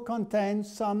still contains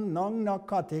some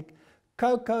non-narcotic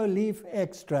cocoa leaf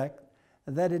extract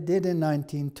that it did in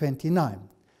 1929.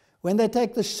 When they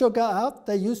take the sugar out,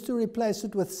 they used to replace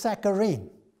it with saccharin.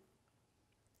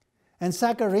 And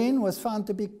saccharin was found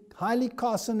to be highly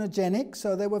carcinogenic,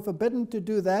 so they were forbidden to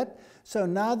do that. So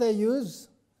now they use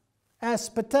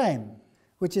aspartame,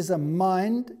 which is a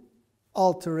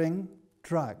mind-altering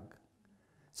drug.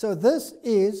 So this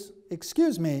is,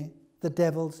 excuse me, the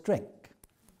devil's drink.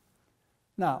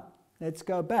 Now, let's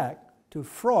go back to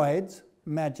Freud's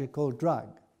magical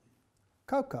drug,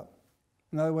 cocoa.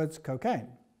 In other words, cocaine.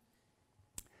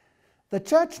 The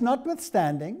church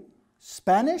notwithstanding,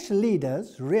 Spanish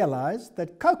leaders realized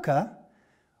that coca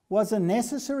was a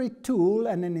necessary tool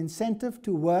and an incentive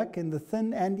to work in the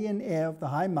thin Andean air of the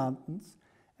high mountains,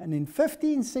 and in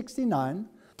 1569,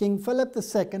 King Philip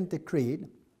II decreed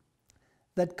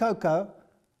that cocoa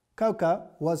Cocoa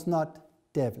was not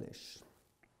devilish.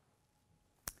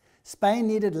 Spain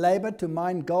needed labor to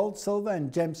mine gold, silver,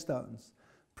 and gemstones.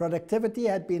 Productivity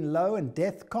had been low and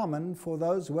death common for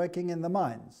those working in the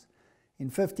mines. In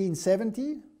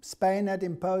 1570, Spain had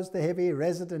imposed the heavy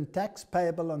resident tax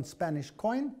payable on Spanish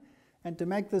coin, and to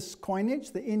make this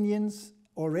coinage, the Indians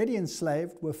already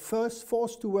enslaved were first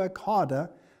forced to work harder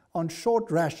on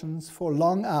short rations for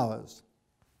long hours.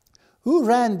 Who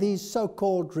ran these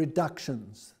so-called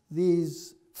reductions,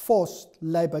 these forced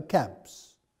labor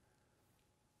camps?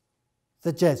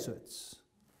 The Jesuits.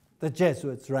 The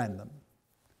Jesuits ran them.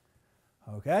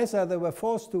 Okay, so they were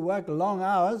forced to work long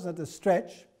hours at a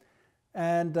stretch,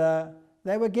 and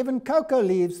they were given cocoa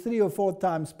leaves 3 or 4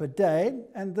 times per day,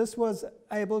 and this was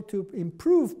able to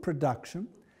improve production,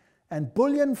 and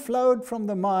bullion flowed from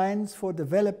the mines for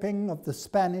developing of the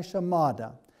Spanish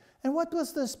Armada. And what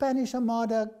was the Spanish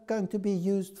Armada going to be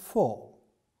used for?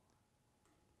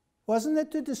 Wasn't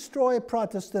it to destroy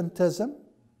Protestantism?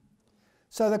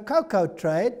 So the cocoa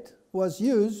trade was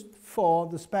used for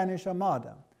the Spanish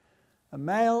Armada. A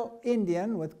male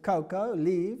Indian with cocoa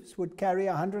leaves would carry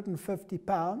 150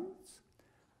 pounds,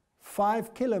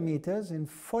 5 kilometers in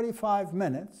 45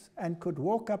 minutes, and could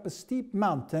walk up a steep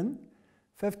mountain,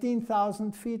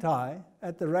 15,000 feet high,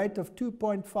 at the rate of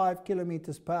 2.5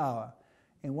 kilometers per hour.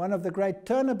 In one of the great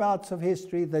turnabouts of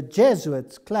history, the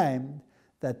Jesuits claimed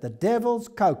that the devil's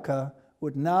cocoa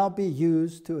would now be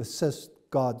used to assist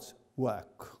God's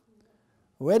work.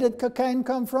 Where did cocaine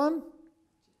come from?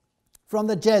 From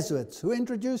the Jesuits. Who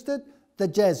introduced it? The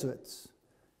Jesuits.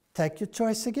 Take your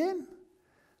choice again.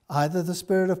 Either the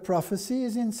spirit of prophecy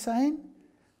is insane,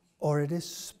 or it is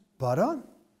spot on.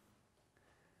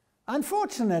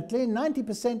 Unfortunately,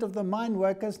 90% of the mine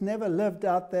workers never lived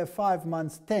out their 5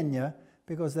 months tenure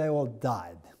because they all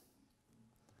died.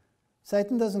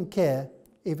 Satan doesn't care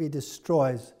if he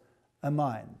destroys a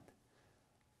mine.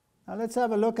 Now let's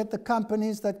have a look at the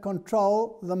companies that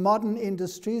control the modern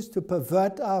industries to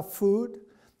pervert our food,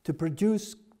 to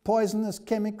produce poisonous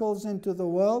chemicals into the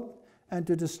world, and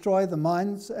to destroy the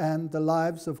minds and the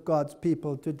lives of God's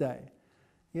people today.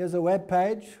 Here's a web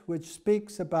page which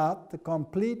speaks about the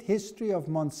complete history of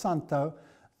Monsanto,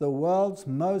 the world's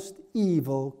most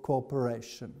evil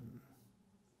corporation.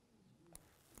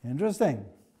 Interesting.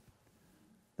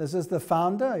 This is the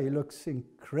founder. He looks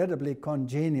incredibly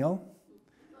congenial.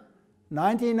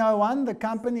 1901, the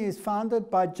company is founded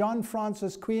by John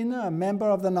Francis Queener, a member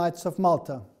of the Knights of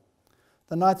Malta.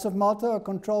 The Knights of Malta are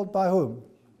controlled by whom?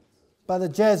 By the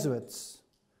Jesuits.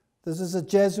 This is a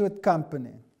Jesuit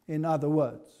company, in other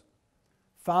words,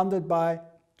 founded by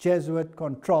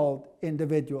Jesuit-controlled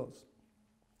individuals.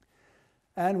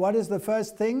 And what is the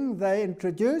first thing they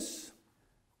introduce?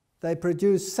 They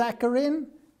produce saccharin,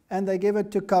 and they give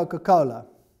it to Coca-Cola.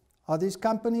 Are these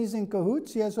companies in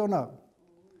cahoots, yes or no?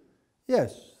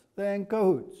 Yes, they're in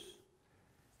cahoots.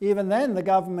 Even then, the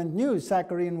government knew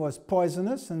saccharin was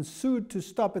poisonous and sued to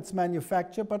stop its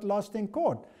manufacture, but lost in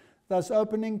court, thus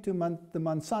opening to the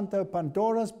Monsanto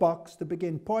Pandora's box to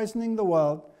begin poisoning the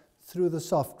world through the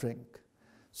soft drink.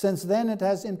 Since then, it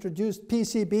has introduced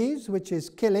PCBs, which is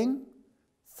killing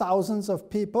thousands of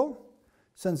people.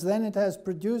 Since then, it has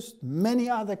produced many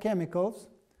other chemicals.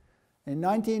 In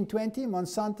 1920,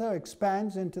 Monsanto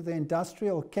expands into the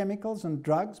industrial chemicals and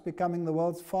drugs, becoming the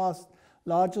world's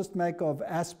largest maker of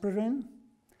aspirin.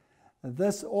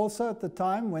 This also at the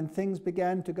time when things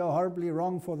began to go horribly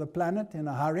wrong for the planet in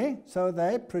a hurry. So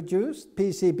they produced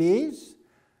PCBs,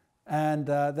 and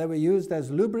they were used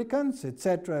as lubricants,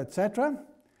 etc.,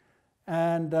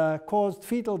 and caused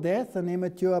fetal death and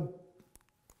immature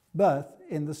birth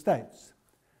in the States.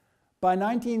 By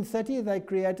 1930, they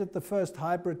created the first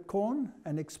hybrid corn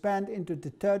and expand into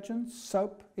detergents,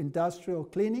 soap, industrial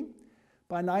cleaning.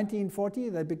 By 1940,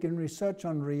 they begin research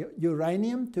on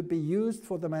uranium to be used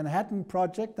for the Manhattan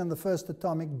Project and the first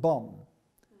atomic bomb.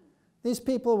 These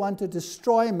people want to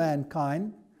destroy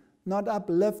mankind, not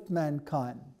uplift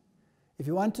mankind. If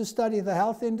you want to study the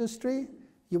health industry,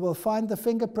 you will find the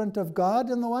fingerprint of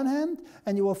God on the one hand,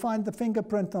 and you will find the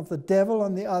fingerprint of the devil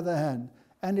on the other hand.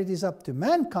 And it is up to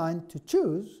mankind to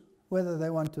choose whether they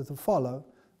want to follow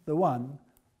the one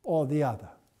or the other.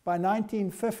 By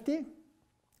 1950,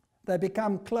 they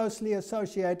become closely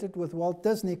associated with Walt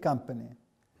Disney Company.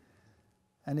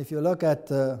 And if you look at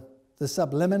the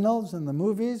subliminals in the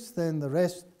movies, then the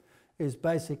rest is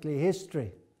basically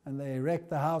history. And they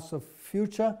erect the House of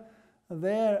Future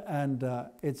there, and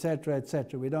etc.,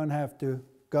 etc. We don't have to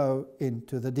go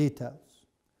into the details.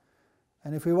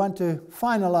 And if we want to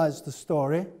finalize the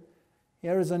story,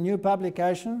 here is a new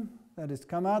publication that has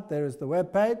come out. There is the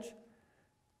web page.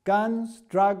 Guns,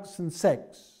 Drugs, and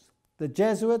Sex. The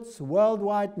Jesuits'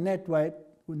 worldwide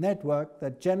network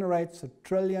that generates $1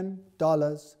 trillion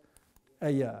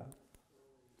a year.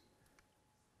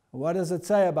 What does it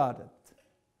say about it?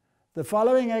 The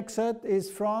following excerpt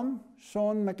is from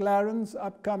Sean McLaren's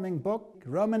upcoming book,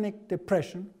 Romanic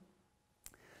Depression,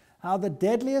 How the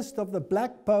Deadliest of the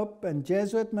Black Pope and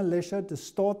Jesuit Militia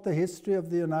Distort the History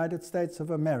of the United States of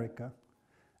America.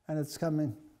 And it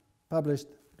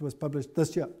was published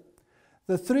this year.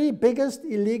 The three biggest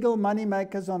illegal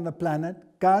moneymakers on the planet,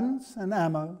 guns and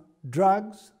ammo,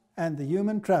 drugs, and the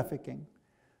human trafficking.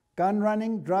 Gun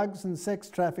running, drugs, and sex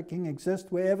trafficking exist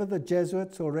wherever the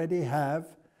Jesuits already have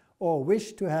or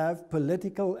wish to have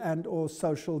political and or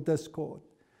social discord.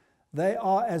 They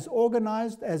are as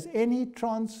organized as any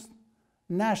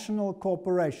transnational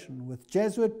corporation, with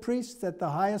Jesuit priests at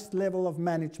the highest level of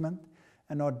management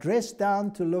and are dressed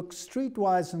down to look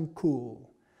streetwise and cool.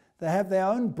 They have their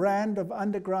own brand of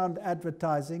underground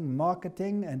advertising,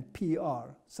 marketing, and PR,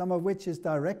 some of which is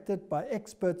directed by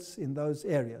experts in those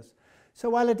areas. So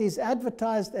while it is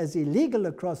advertised as illegal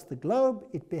across the globe,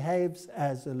 it behaves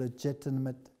as a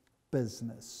legitimate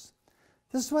business.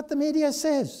 This is what the media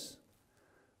says.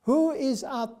 Who is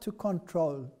out to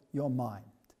control your mind?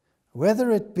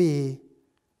 Whether it be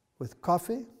with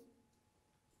coffee,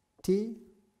 tea,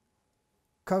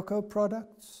 cocoa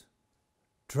products,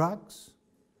 drugs,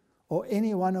 or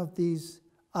any one of these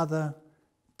other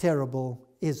terrible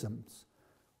isms,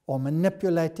 or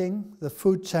manipulating the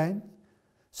food chain.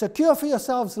 Secure for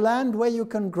yourselves land where you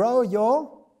can grow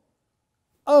your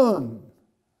own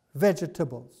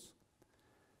vegetables.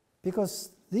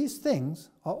 Because these things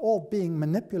are all being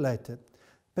manipulated,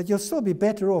 but you'll still be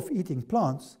better off eating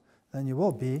plants than you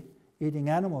will be eating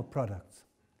animal products.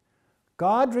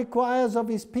 God requires of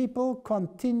His people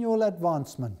continual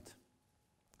advancement.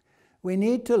 We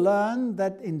need to learn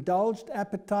that indulged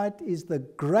appetite is the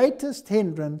greatest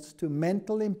hindrance to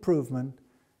mental improvement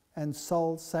and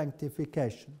soul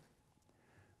sanctification.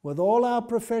 With all our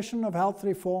profession of health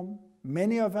reform,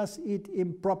 many of us eat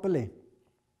improperly.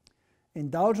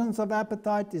 Indulgence of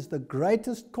appetite is the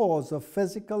greatest cause of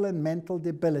physical and mental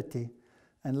debility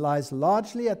and lies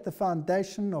largely at the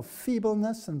foundation of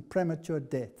feebleness and premature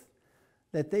death.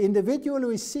 Let the individual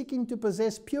who is seeking to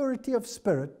possess purity of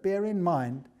spirit bear in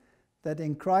mind that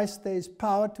in Christ there is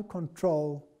power to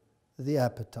control the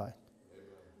appetite.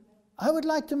 I would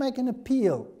like to make an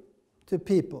appeal to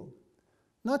people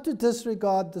not to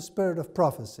disregard the spirit of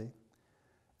prophecy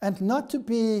and not to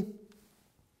be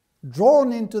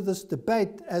drawn into this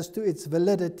debate as to its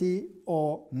validity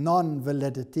or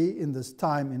non-validity in this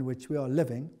time in which we are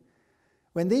living,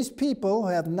 when these people who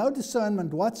have no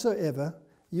discernment whatsoever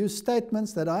use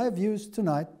statements that I have used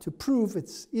tonight to prove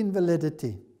its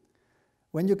invalidity.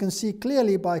 When you can see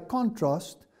clearly by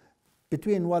contrast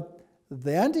between what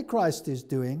the Antichrist is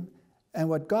doing and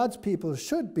what God's people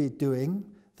should be doing,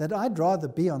 that I'd rather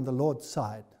be on the Lord's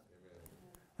side.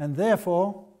 And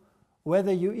therefore,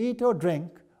 whether you eat or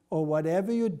drink or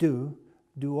whatever you do,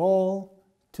 do all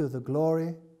to the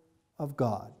glory of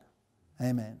God.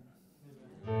 Amen.